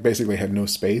I basically had no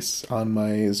space on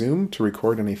my Zoom to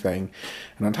record anything.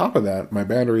 And on top of that, my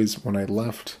batteries, when I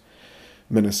left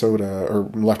Minnesota,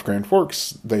 or left Grand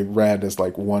Forks, they read as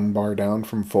like 1 bar down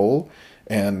from full,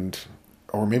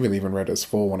 or maybe they even read as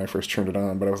full when I first turned it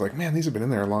on. But I was like, man, these have been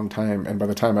in there a long time. And by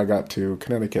the time I got to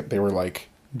Connecticut, they were like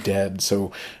dead.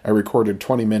 So I recorded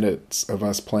 20 minutes of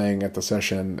us playing at the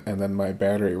session, and then my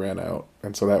battery ran out,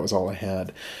 and so that was all I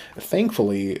had.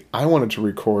 Thankfully, I wanted to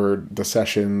record the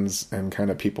sessions and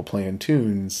kind of people playing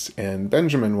tunes, and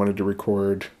Benjamin wanted to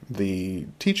record the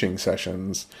teaching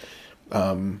sessions,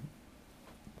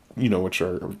 which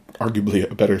are arguably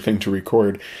a better thing to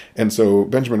record. And so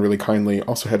Benjamin really kindly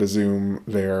also had a Zoom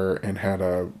there and had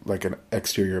an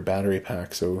exterior battery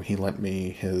pack, so he lent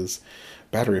me his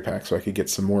battery pack so I could get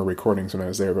some more recordings when I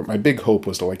was there. But my big hope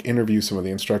was to like interview some of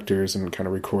the instructors and kind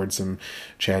of record some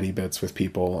chatty bits with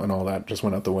people, and all that just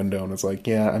went out the window. And it's like,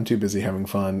 yeah, I'm too busy having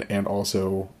fun, and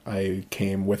also I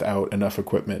came without enough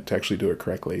equipment to actually do it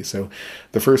correctly. So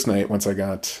the first night, once I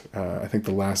got I think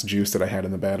the last juice that I had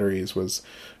in the batteries was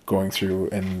going through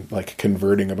and like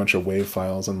converting a bunch of WAV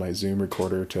files on my Zoom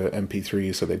recorder to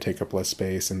MP3 so they take up less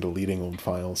space, and deleting old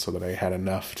files so that I had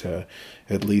enough to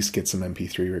at least get some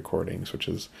MP3 recordings, which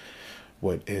is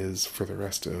what is for the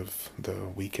rest of the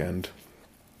weekend.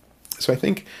 So I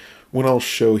think what I'll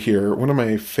show here, one of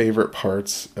my favorite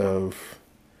parts of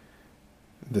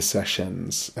the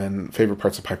sessions and favorite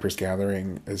parts of Piper's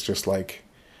Gathering is just like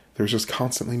there's just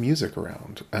constantly music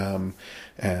around.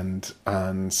 And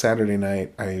on Saturday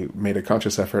night, I made a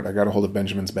conscious effort. I got a hold of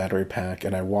Benjamin's battery pack,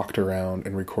 and I walked around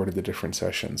and recorded the different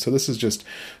sessions. So this is just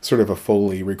sort of a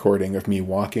Foley recording of me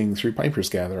walking through Piper's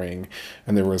Gathering.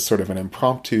 And there was sort of an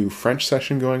impromptu French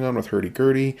session going on with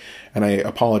Hurdy-Gurdy. And I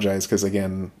apologize because,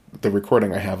 again, the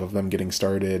recording I have of them getting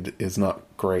started is not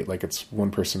great. Like, it's one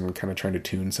person kind of trying to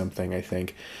tune something, I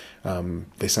think.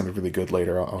 They sounded really good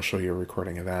later. I'll show you a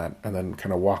recording of that. And then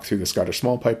kind of walk through the Scottish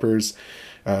Small Pipers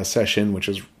session, which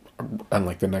is on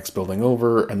like the next building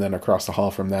over, and then across the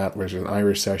hall from that, there's an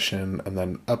Irish session, and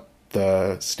then up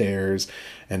the stairs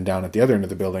and down at the other end of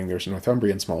the building, there's a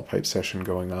Northumbrian small pipe session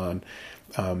going on.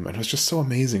 And it was just so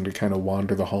amazing to kind of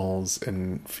wander the halls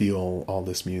and feel all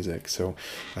this music. So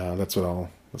that's what I'll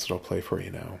play for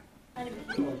you now.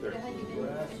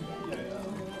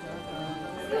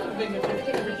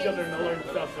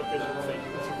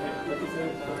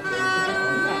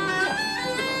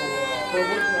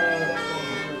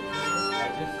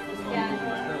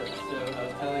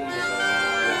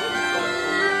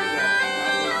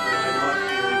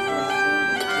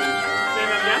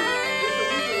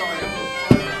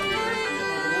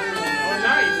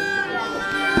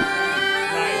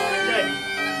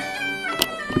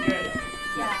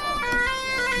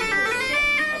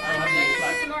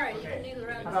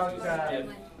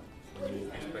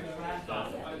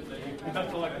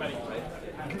 Best of luck, buddy. How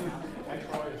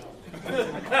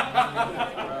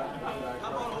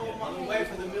about home on the way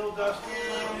for the mill dust?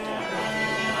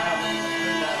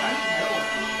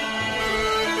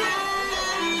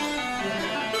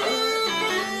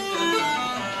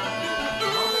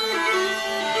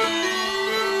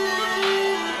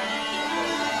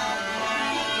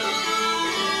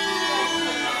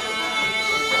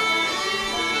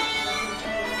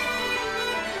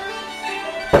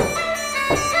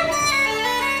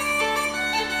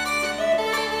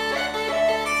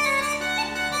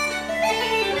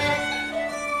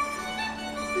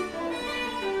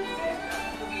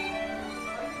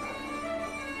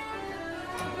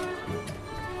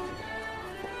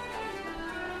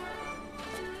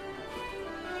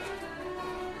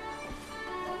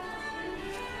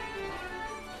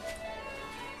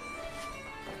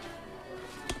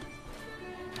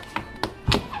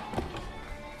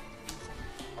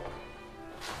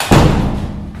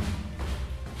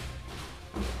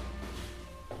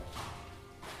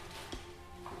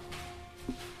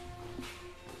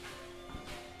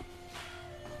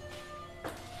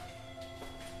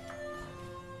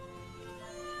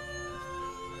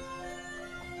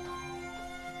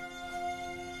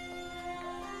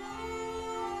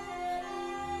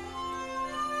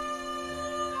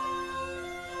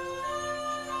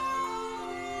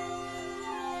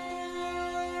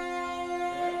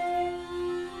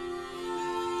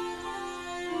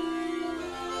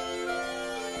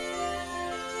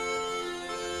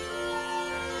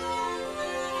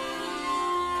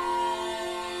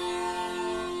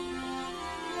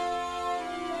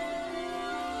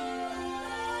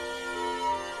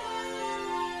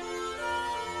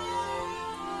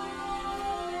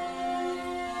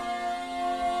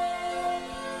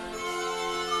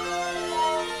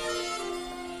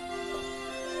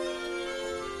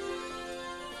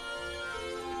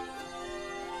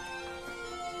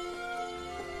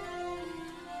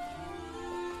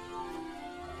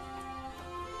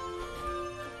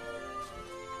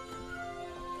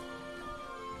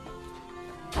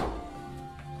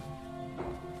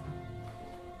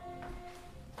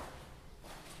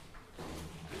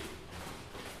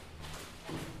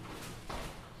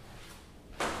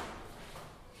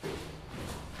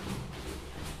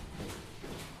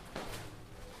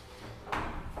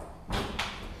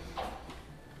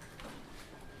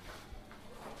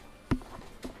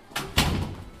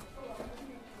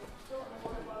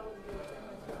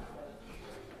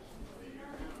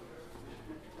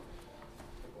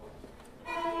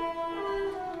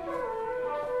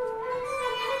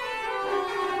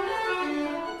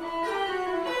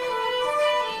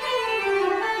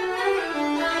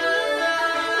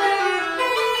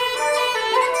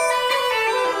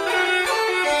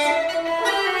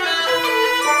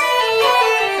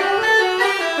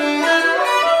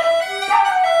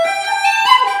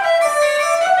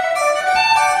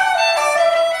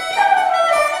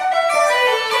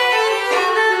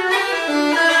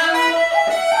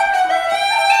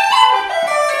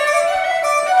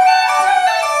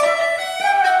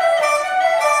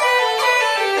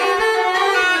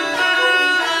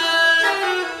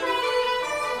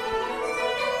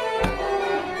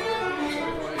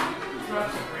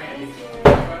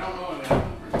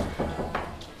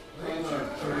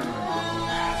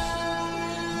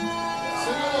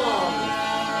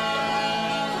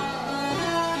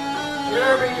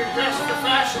 Jeremy, you're dressed for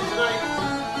fashion tonight.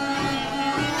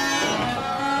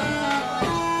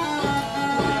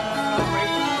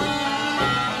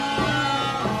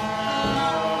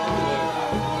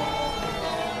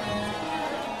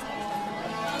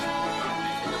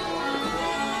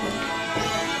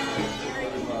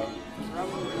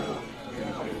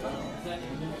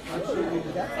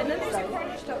 And then there's a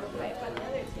corner stove pipe on the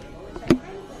other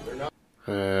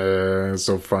table.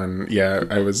 So fun. Yeah,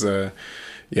 I was,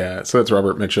 yeah, so that's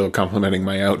Robert Mitchell complimenting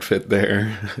my outfit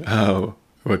there,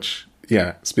 which,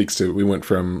 yeah, speaks to, we went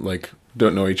from, like,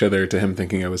 don't know each other to him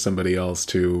thinking I was somebody else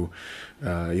to,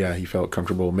 yeah, he felt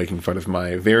comfortable making fun of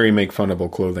my very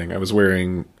make-funnable clothing. I was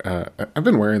wearing, I've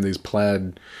been wearing these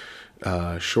plaid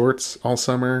shorts all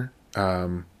summer.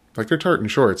 Like, they're tartan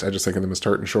shorts. I just think of them as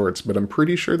tartan shorts, but I'm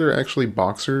pretty sure they're actually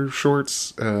boxer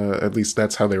shorts. At least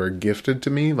that's how they were gifted to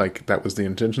me. Like, that was the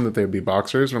intention, that they would be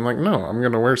boxers. And I'm like, no, I'm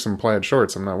going to wear some plaid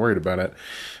shorts. I'm not worried about it.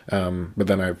 But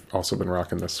then I've also been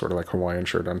rocking this sort of like Hawaiian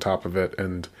shirt on top of it.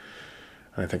 And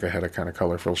I think I had a kind of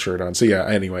colorful shirt on. So yeah,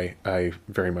 anyway, I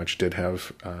very much did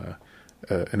have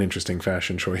an interesting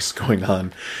fashion choice going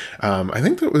on. I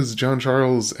think that was John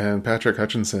Charles and Patrick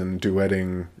Hutchinson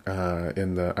duetting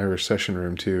in the Irish Session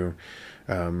Room too.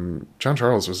 John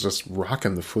Charles was just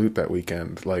rocking the flute that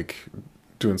weekend, like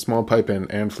doing small piping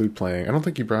and flute playing. I don't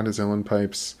think he brought his uilleann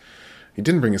pipes. He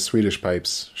didn't bring his Swedish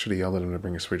pipes. Should have yelled at him to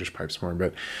bring his Swedish pipes more.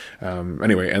 But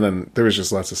anyway, and then there was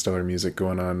just lots of stellar music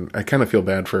going on. I kind of feel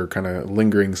bad for kind of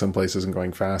lingering some places and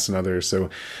going fast in others.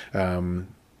 So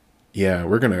yeah,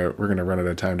 we're gonna run out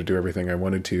of time to do everything I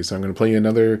wanted to, so I'm gonna play you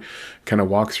another kind of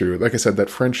walkthrough. Like I said, that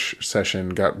French session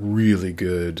got really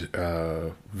good,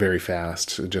 very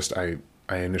fast. Just I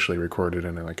initially recorded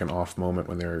in like an off moment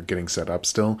when they were getting set up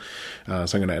still, so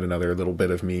I'm gonna add another little bit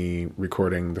of me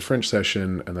recording the French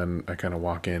session, and then I kind of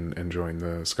walk in and join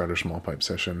the Scottish small pipe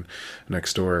session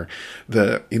next door.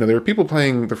 There were people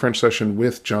playing the French session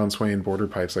with John Swain border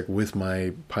pipes, like with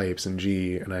my pipes in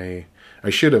G, and I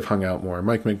should have hung out more.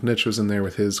 Mike McNitch was in there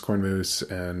with his cornmoose,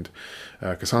 and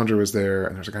Cassandra was there,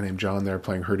 and there's a guy named John there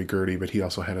playing hurdy-gurdy, but he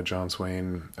also had a John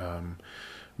Swain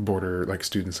border, like,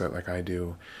 student set like I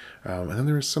do. And then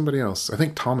there was somebody else. I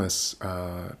think Thomas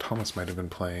might have been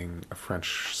playing a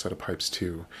French set of pipes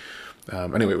too.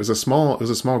 Anyway, it was a small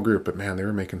group, but man, they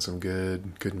were making some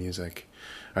good music.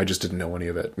 I just didn't know any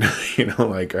of it.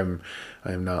 Like I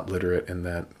am not literate in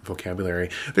that vocabulary.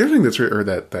 The other thing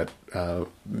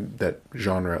that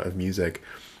genre of music,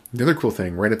 the other cool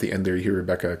thing, right at the end there, you hear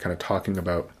Rebecca kind of talking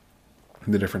about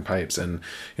the different pipes, and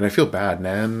I feel bad.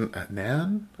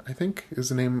 Nan, I think, is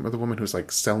the name of the woman who's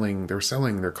like they were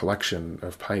selling their collection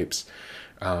of pipes.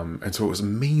 And so it was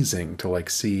amazing to like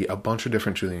see a bunch of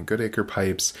different Julian Goodacre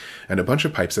pipes and a bunch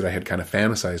of pipes that I had kind of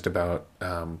fantasized about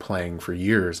playing for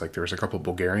years. Like there was a couple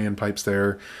Bulgarian pipes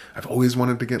there. I've always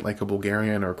wanted to get like a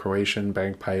Bulgarian or Croatian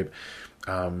bagpipe.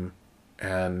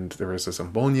 And there was a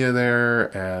Zambonia there,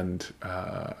 and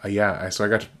so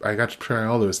I got to try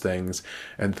all those things,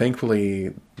 and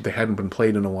thankfully they hadn't been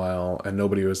played in a while, and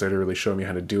nobody was there to really show me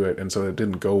how to do it, and so it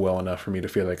didn't go well enough for me to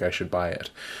feel like I should buy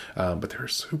it. But they were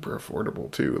super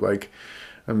affordable too. Like,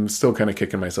 I'm still kind of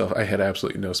kicking myself. I had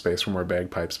absolutely no space for more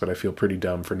bagpipes, but I feel pretty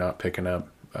dumb for not picking up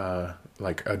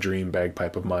like a dream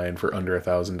bagpipe of mine for under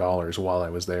 $1,000 while I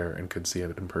was there and could see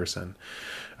it in person.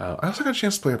 I also got a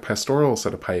chance to play a pastoral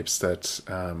set of pipes that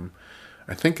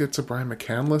I think it's a Brian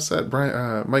McCandless set.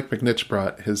 Mike McNitch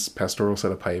brought his pastoral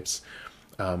set of pipes,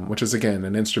 which is, again,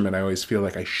 an instrument I always feel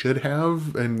like I should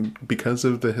have, and because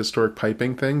of the historic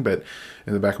piping thing, but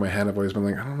in the back of my head I've always been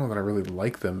like, I don't know that I really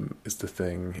like them is the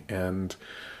thing, and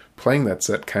playing that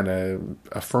set kind of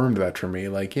affirmed that for me.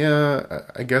 Like, yeah,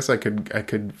 I guess I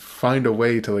could find a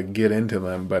way to like get into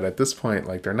them, but at this point,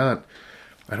 like,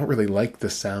 I don't really like the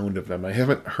sound of them. I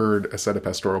haven't heard a set of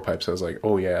pastoral pipes I was like,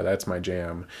 oh yeah, that's my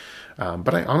jam.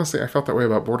 But I felt that way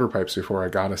about border pipes before I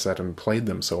got a set and played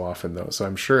them so often though. So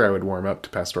I'm sure I would warm up to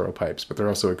pastoral pipes, but they're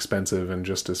also expensive and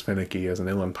just as finicky as an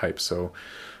uilleann pipe. So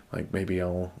like maybe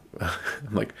I'll,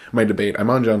 like my debate, I'm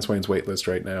on John Swain's wait list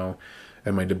right now.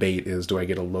 And my debate is, do I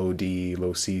get a low D,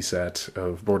 low C set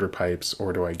of border pipes,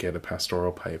 or do I get a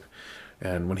pastoral pipe?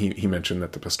 And when he mentioned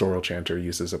that the pastoral chanter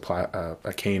uses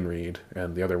a cane reed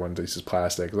and the other one uses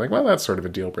plastic, I was like, well, that's sort of a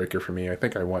deal breaker for me. I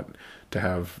think I want to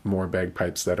have more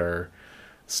bagpipes that are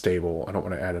stable. I don't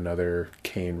want to add another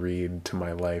cane reed to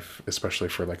my life, especially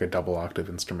for like a double octave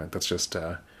instrument. That's just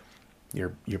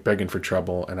you're begging for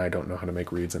trouble, and I don't know how to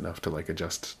make reeds enough to like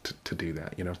adjust to do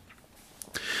that,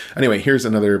 Anyway, here's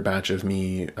another batch of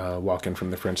me walking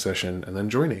from the French session and then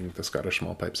joining the Scottish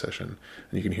small pipe session.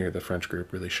 And you can hear the French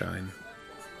group really shine.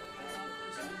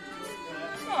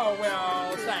 Oh,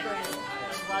 well, thanks.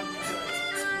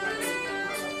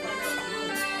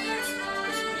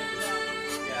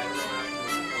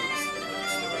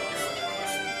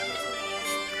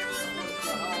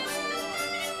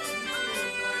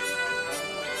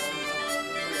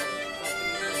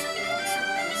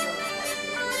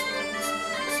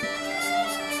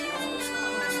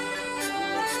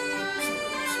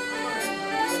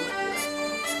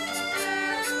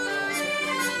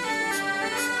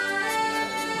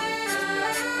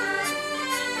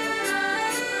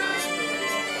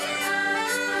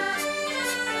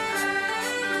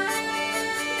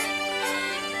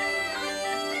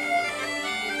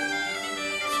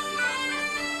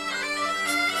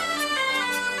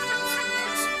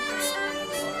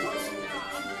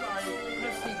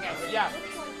 Yeah,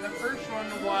 the first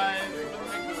one was.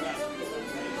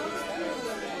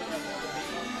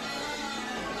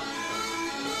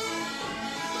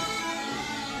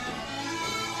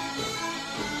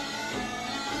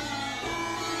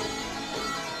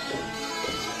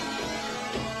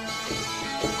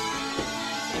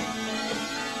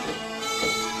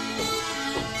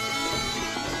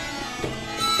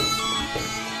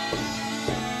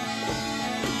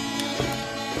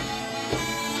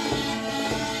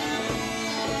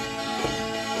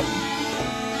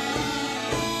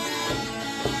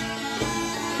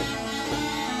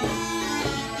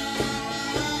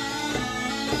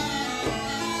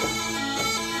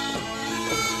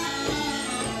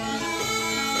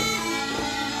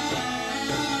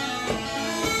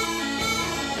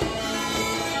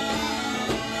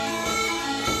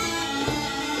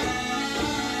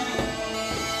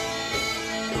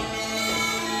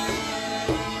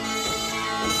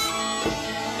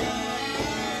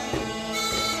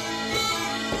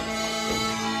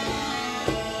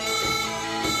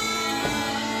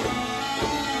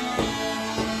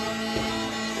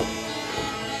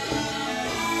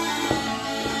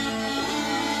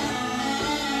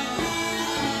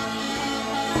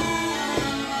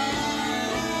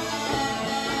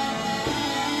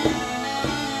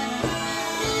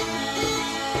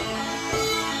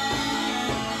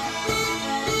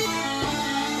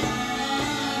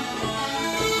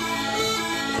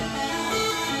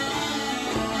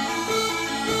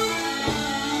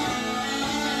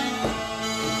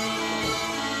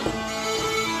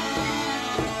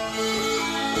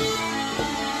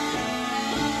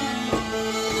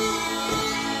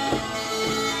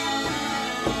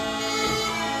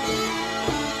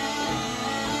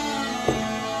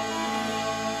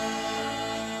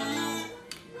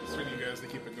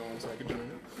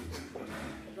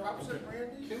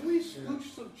 Can we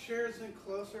scooch some chairs in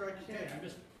closer? I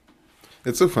can't.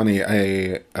 It's so funny.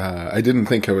 I didn't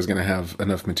think I was going to have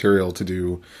enough material to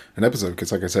do an episode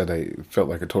because, like I said, I felt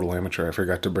like a total amateur. I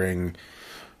forgot to bring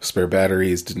spare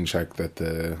batteries, didn't check that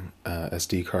the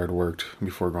SD card worked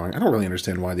before going. I don't really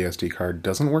understand why the SD card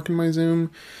doesn't work in my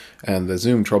Zoom. And the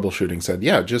Zoom troubleshooting said,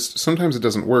 yeah, just sometimes it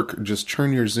doesn't work. Just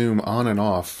turn your Zoom on and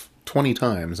off 20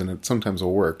 times and it sometimes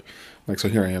will work. Like, so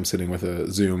here I am sitting with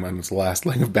a Zoom on its last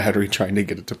leg of battery trying to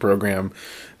get it to program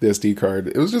the SD card.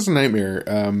 It was just a nightmare.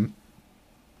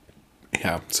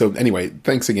 Yeah. So anyway,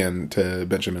 thanks again to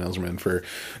Benjamin Elserman for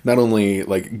not only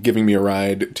like giving me a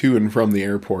ride to and from the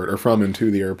airport or from and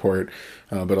to the airport,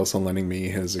 but also lending me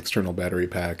his external battery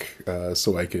pack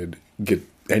so I could get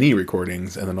any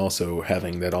recordings, and then also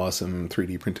having that awesome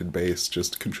 3D printed bass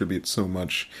just contributes so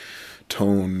much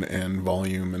tone and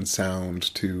volume and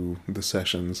sound to the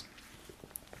sessions.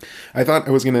 I thought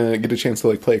I was going to get a chance to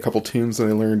like play a couple tunes that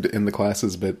I learned in the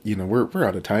classes, but you know, we're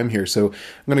out of time here. So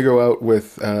I'm going to go out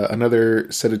with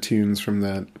another set of tunes from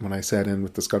that when I sat in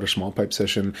with the Scottish small pipe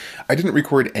session. I didn't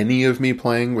record any of me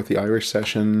playing with the Irish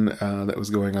session that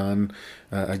was going on,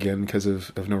 again, because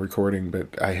of no recording,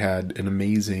 but I had an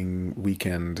amazing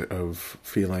weekend of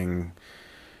feeling...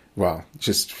 Wow,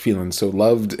 just feeling so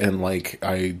loved and like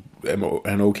I am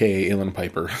an okay Alan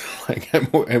Piper. Like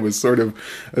I was sort of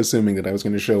assuming that I was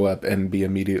going to show up and be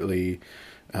immediately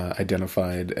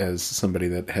identified as somebody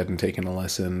that hadn't taken a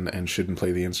lesson and shouldn't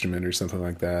play the instrument or something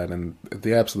like that. And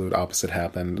the absolute opposite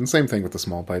happened. And same thing with the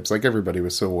small pipes. Like everybody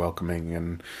was so welcoming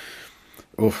and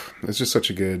it's just such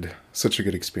a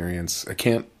good experience. I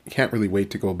can't really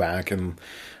wait to go back, and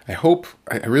I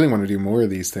really want to do more of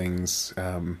these things.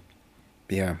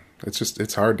 Yeah,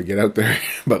 it's hard to get out there.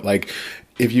 But like,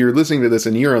 if you're listening to this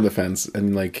and you're on the fence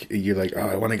and like, you're like, oh,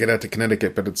 I want to get out to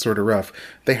Connecticut, but it's sort of rough.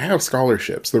 They have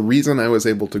scholarships. The reason I was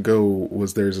able to go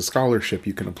was there's a scholarship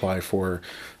you can apply for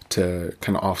to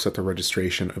kind of offset the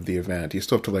registration of the event. You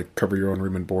still have to like cover your own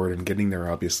room and board and getting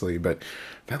there, obviously, but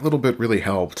that little bit really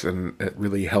helped, and it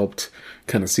really helped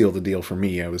kind of seal the deal for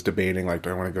me. I was debating, like, do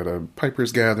I want to go to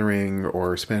Piper's Gathering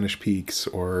or Spanish Peaks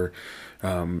or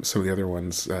some of the other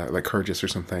ones, like Cargis or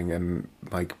something, and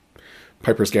like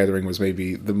Piper's Gathering was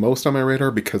maybe the most on my radar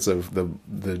because of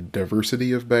the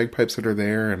diversity of bagpipes that are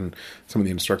there, and some of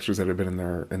the instructors that have been in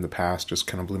there in the past just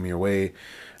kind of blew me away.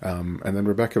 And then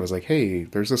Rebecca was like, hey,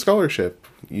 there's a scholarship.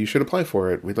 You should apply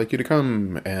for it. We'd like you to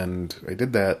come. And I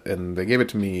did that, and they gave it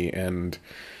to me, and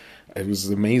it was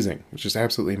amazing. It was just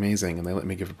absolutely amazing. And they let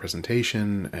me give a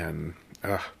presentation, and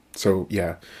so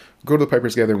yeah, go to the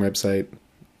Piper's Gathering website,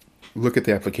 look at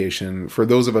the application. For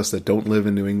those of us that don't live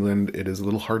in New England, it is a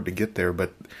little hard to get there,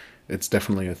 but it's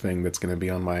definitely a thing that's going to be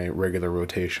on my regular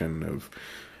rotation of,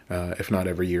 if not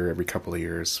every year, every couple of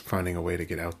years, finding a way to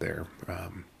get out there.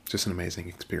 Just an amazing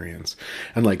experience.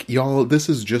 And like, y'all, this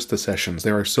is just the sessions.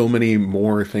 There are so many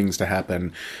more things to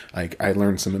happen. Like, I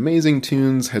learned some amazing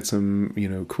tunes, had some,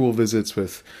 cool visits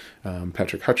with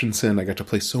Patrick Hutchinson. I got to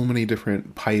play so many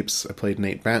different pipes. I played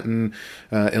Nate Batten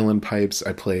uilleann pipes.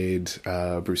 I played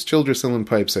Bruce Childress uilleann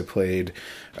pipes. I played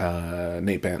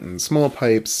Nate Batten small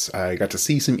pipes. I got to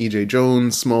see some E.J.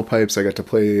 Jones small pipes. I got to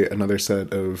play another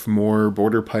set of more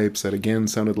border pipes that again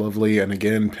sounded lovely, and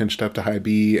again pinched up to high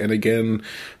B, and again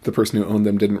the person who owned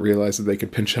them didn't realize that they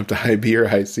could pinch up to high B or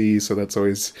high C, so that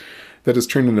has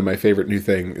turned into my favorite new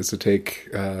thing, is to take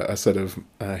a set of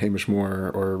Hamish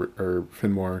Moore or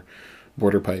Finn Moore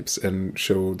border pipes and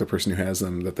show the person who has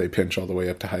them that they pinch all the way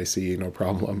up to high C, no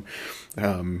problem.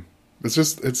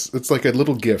 It's like a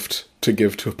little gift to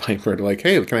give to a piper, to like,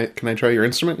 hey, can I try your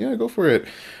instrument? Yeah, go for it.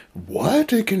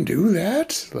 What? It can do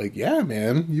that? Like, yeah,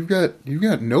 man, you've got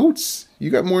notes.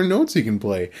 You got more notes you can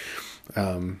play.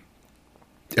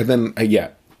 And then,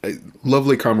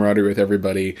 lovely camaraderie with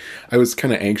everybody. I was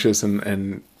kind of anxious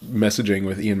and messaging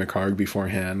with Ian McHarg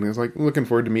beforehand. I was like, looking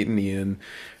forward to meeting Ian.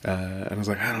 And I was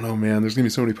like, I don't know, man, there's going to be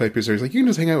so many pipers there. He's like, you can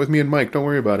just hang out with me and Mike. Don't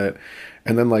worry about it.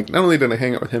 And then, like, not only did I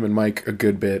hang out with him and Mike a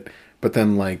good bit, but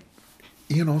then, like,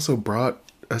 Ian also brought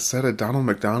a set of Donald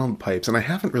McDonald pipes, and I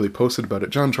haven't really posted about it.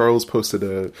 John Charles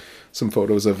posted some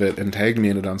photos of it and tagged me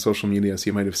in it on social media, so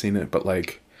you might have seen it. But,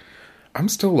 like, I'm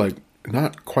still, like,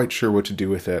 not quite sure what to do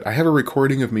with it. I have a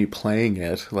recording of me playing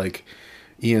it. Like,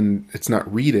 Ian, it's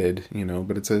not reeded,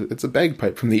 but it's a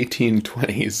bagpipe from the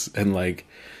 1820s. And like,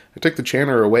 I took the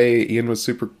chanter away. Ian was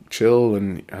super chill,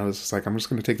 and I was just like, I'm just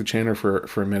going to take the chanter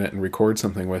for a minute and record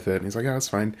something with it. And he's like, yeah, that's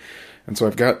fine. And so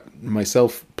I've got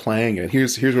myself playing it.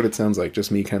 Here's what it sounds like,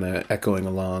 just me kind of echoing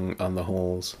along on the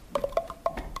holes.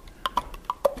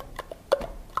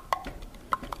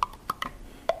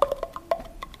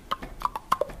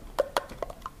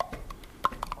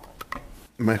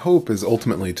 My hope is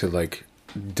ultimately to like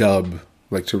dub,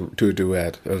 like to a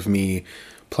duet of me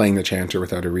playing the chanter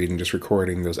without a reed and just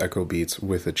recording those echo beats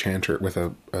with a chanter, with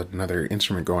another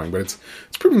instrument going. But it's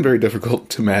proven very difficult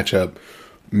to match up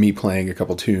me playing a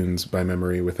couple tunes by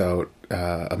memory without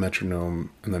a metronome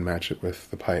and then match it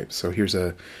with the pipe. So here's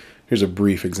a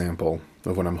brief example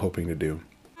of what I'm hoping to do.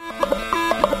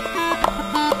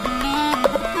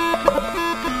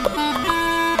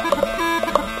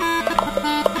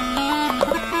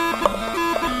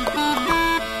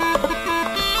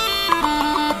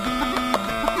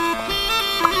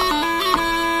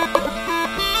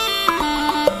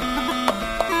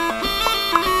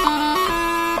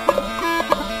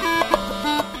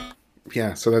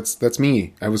 Yeah, so that's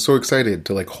me. I was so excited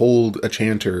to like hold a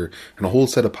chanter and a whole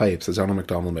set of pipes that Donald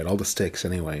McDonald made, all the sticks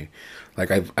anyway.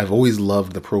 Like I've always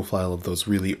loved the profile of those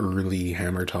really early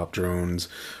hammer top drones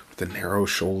with the narrow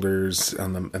shoulders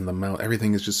and the mount.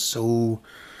 Everything is just so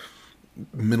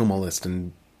minimalist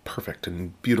and perfect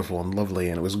and beautiful and lovely,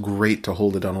 and it was great to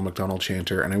hold a Donald McDonald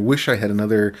chanter. And I wish I had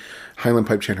another Highland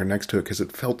pipe chanter next to it because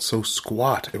it felt so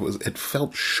squat. It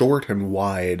felt short and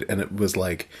wide, and it was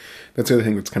like, that's the other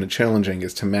thing that's kind of challenging,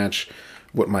 is to match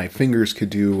what my fingers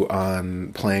could do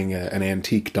on playing an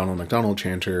antique Donald McDonald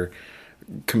chanter,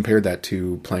 compare that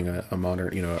to playing a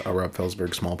modern, a Rob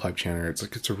Felsberg small pipe chanter. It's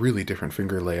like, it's a really different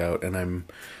finger layout, and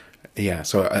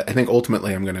so I think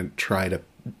ultimately I'm going to try to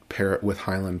pair it with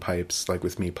Highland pipes, like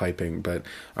with me piping, but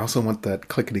I also want that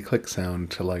clickety-click sound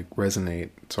to like resonate,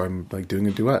 so I'm like doing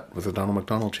a duet with a Donald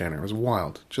McDonald chanter. It was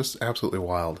wild, just absolutely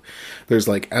wild. There's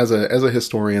like, as a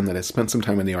historian that has spent some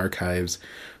time in the archives,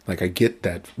 like I get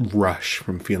that rush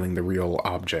from feeling the real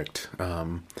object,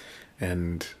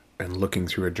 and looking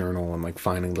through a journal and like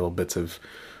finding little bits of,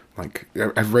 like,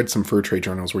 I've read some fur trade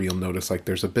journals where you'll notice like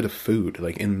there's a bit of food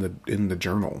like in the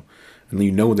journal, and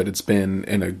you know that it's been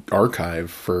in an archive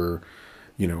for,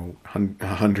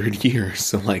 100 years.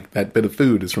 So like that bit of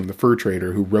food is from the fur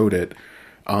trader who wrote it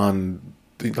on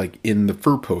like in the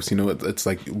fur post. It's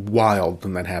like wild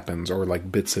when that happens, or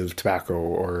like bits of tobacco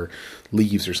or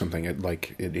leaves or something. It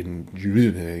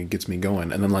gets me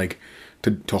going. And then like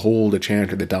to hold a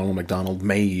chanter that Donald McDonald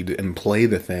made and play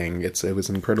the thing, it was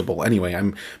incredible. Anyway,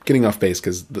 I'm getting off base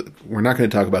because we're not going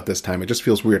to talk about this time. It just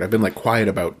feels weird. I've been like quiet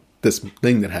about this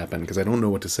thing that happened because I don't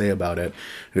know what to say about it.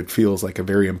 It feels like a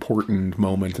very important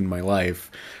moment in my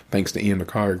life, thanks to Ian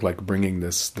McHarg, like bringing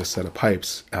this set of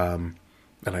pipes. And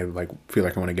I like feel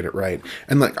like I want to get it right.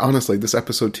 And like honestly, this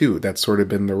episode too, that's sort of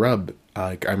been the rub.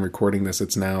 Like I'm recording this,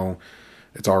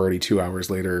 it's already 2 hours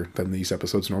later than these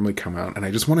episodes normally come out, and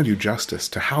I just want to do justice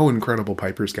to how incredible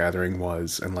Piper's Gathering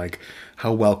was, and like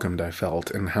how welcomed I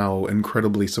felt, and how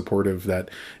incredibly supportive that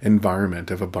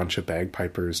environment of a bunch of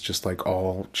bagpipers just like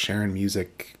all sharing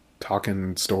music,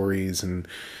 talking stories, and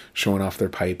showing off their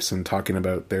pipes, and talking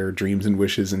about their dreams and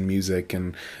wishes in music,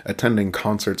 and attending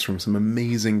concerts from some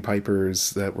amazing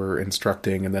pipers that were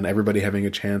instructing, and then everybody having a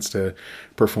chance to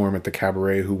perform at the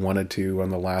cabaret who wanted to on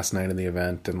the last night of the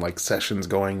event, and like sessions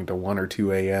going to 1 or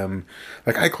 2 a.m.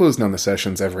 Like I closed down the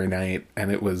sessions every night,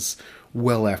 and it was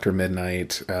well after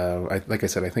midnight. Like I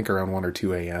said, I think around 1 or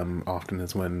 2 a.m. often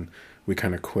is when we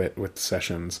kind of quit with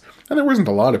sessions. And there wasn't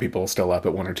a lot of people still up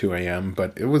at 1 or 2 a.m.,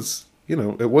 but it was,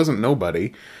 it wasn't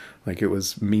nobody. Like, it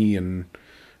was me and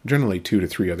generally 2 to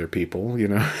 3 other people,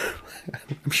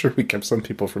 I'm sure we kept some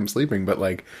people from sleeping, but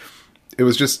like, it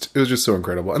was just so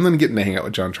incredible. And then getting to hang out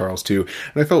with John Charles too.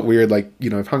 And I felt weird, like,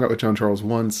 I've hung out with John Charles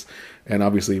once, and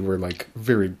obviously we're like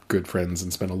very good friends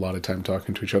and spent a lot of time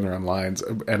talking to each other on lines.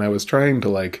 And I was trying to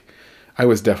like, I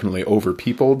was definitely over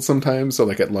peopled sometimes. So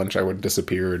like at lunch I would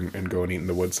disappear and go and eat in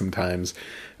the woods sometimes.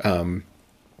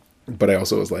 But I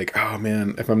also was like, oh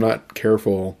man, if I'm not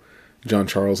careful, John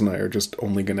Charles and I are just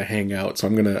only going to hang out. So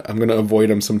I'm going to avoid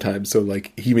him sometimes. So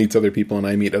like he meets other people and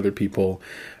I meet other people.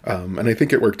 And I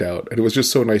think it worked out. And it was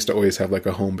just so nice to always have like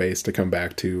a home base to come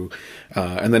back to.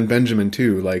 And then Benjamin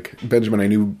too, like Benjamin, I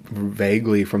knew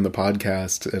vaguely from the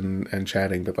podcast and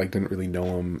chatting, but like didn't really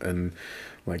know him. And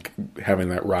like having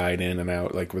that ride in and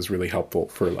out, like was really helpful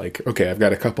for like, okay, I've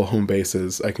got a couple home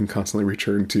bases I can constantly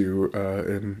return to,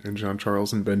 in John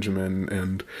Charles and Benjamin.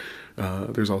 And,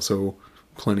 there's also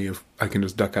plenty of, I can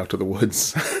just duck out to the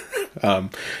woods.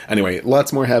 Anyway,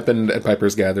 lots more happened at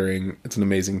Piper's Gathering. It's an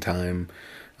amazing time.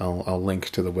 I'll link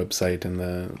to the website and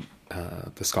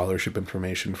the scholarship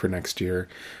information for next year.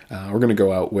 We're going to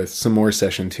go out with some more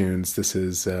session tunes. This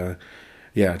is,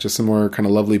 just some more kind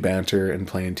of lovely banter and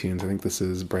playing tunes. I think this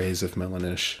is Braes of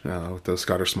Melanish, with those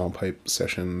Scottish small pipe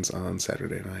sessions on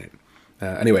Saturday night.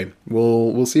 Anyway,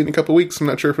 we'll see in a couple weeks. I'm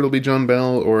not sure if it'll be John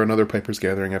Bell or another Piper's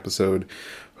Gathering episode.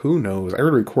 Who knows? I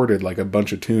already recorded like a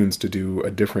bunch of tunes to do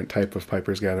a different type of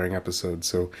Piper's Gathering episode,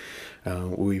 so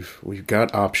we've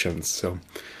got options. So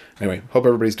anyway, hope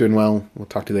everybody's doing well. We'll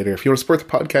talk to you later. If you want to support the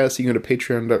podcast, you can go to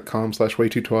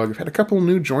patreon.com/waytootog. I've had a couple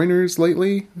new joiners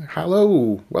lately.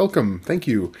 Hello, welcome, thank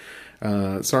you.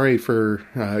 Sorry for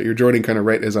you're joining kind of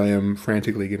right as I am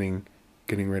frantically getting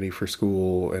ready for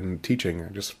school and teaching. I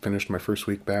just finished my first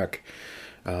week back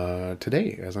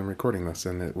today as I'm recording this,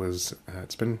 and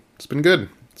it's been good.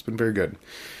 It's been very good.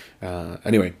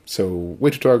 Anyway, so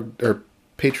Waytootog, or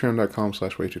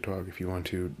patreon.com/waytootog if you want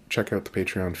to check out the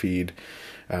Patreon feed.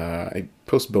 I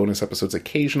post bonus episodes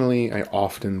occasionally. I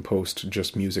often post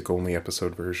just music-only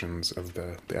episode versions of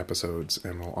the episodes,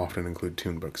 and will often include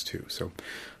tune books too. So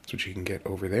that's what you can get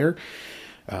over there.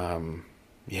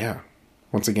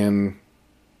 Once again,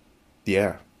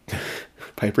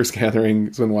 Piper's Gathering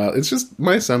has been wild. It's just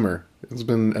my summer. It's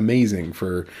been amazing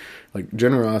for like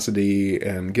generosity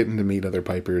and getting to meet other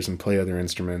pipers and play other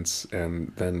instruments,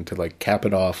 and then to like cap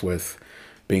it off with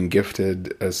being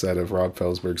gifted a set of Rob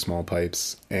Felsberg small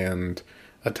pipes and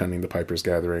attending the Piper's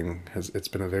Gathering. It's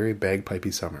been a very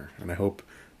bagpipey summer, and I hope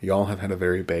y'all have had a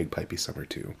very bagpipey summer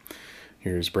too.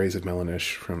 Here's Braes of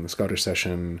Melanish from the Scottish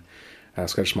session,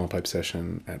 Scottish small pipe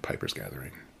session at Piper's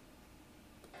Gathering.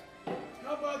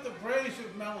 How about the Braes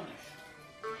of Melanish?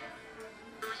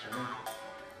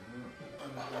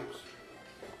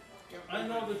 I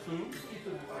know the tune.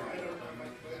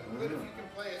 Good if you can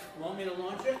play it. Want me to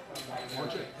launch it?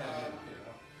 Launch it.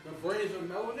 The Braes of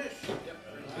Melanish?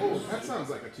 Oh, that sounds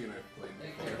like a tune I played.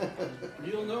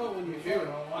 You'll know it when you hear it.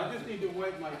 I just need to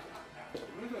wipe my...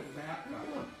 Where's that map?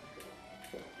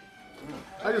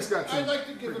 I just got some. I'd like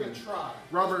to give it a try.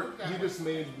 Robert, you just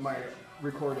made my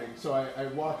recording. So I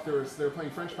walked, they were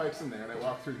playing French pipes in there, and I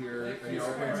walked through here, and you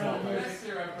all playing small pipes.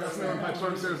 Dustin and pipes,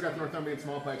 upstairs got the Northumbrian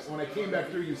small pipes. And when I came back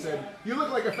through, you said, "You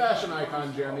look like a fashion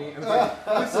icon, Jeremy." And it's like,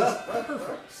 this is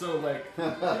perfect. So, like,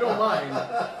 if you don't mind,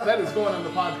 that is going on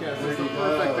the podcast. It's the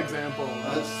perfect example.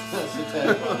 That's the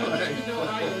tag. You know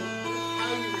how you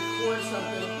record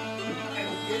something and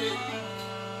get it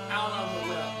out on the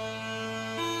web.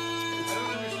 I don't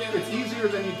understand. It's easier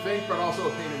than you'd think, but also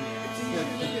a pain in the ass. It's easier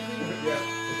than you think. Yeah.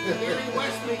 Gary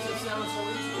West makes it sound so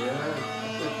easy.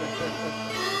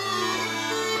 Yeah.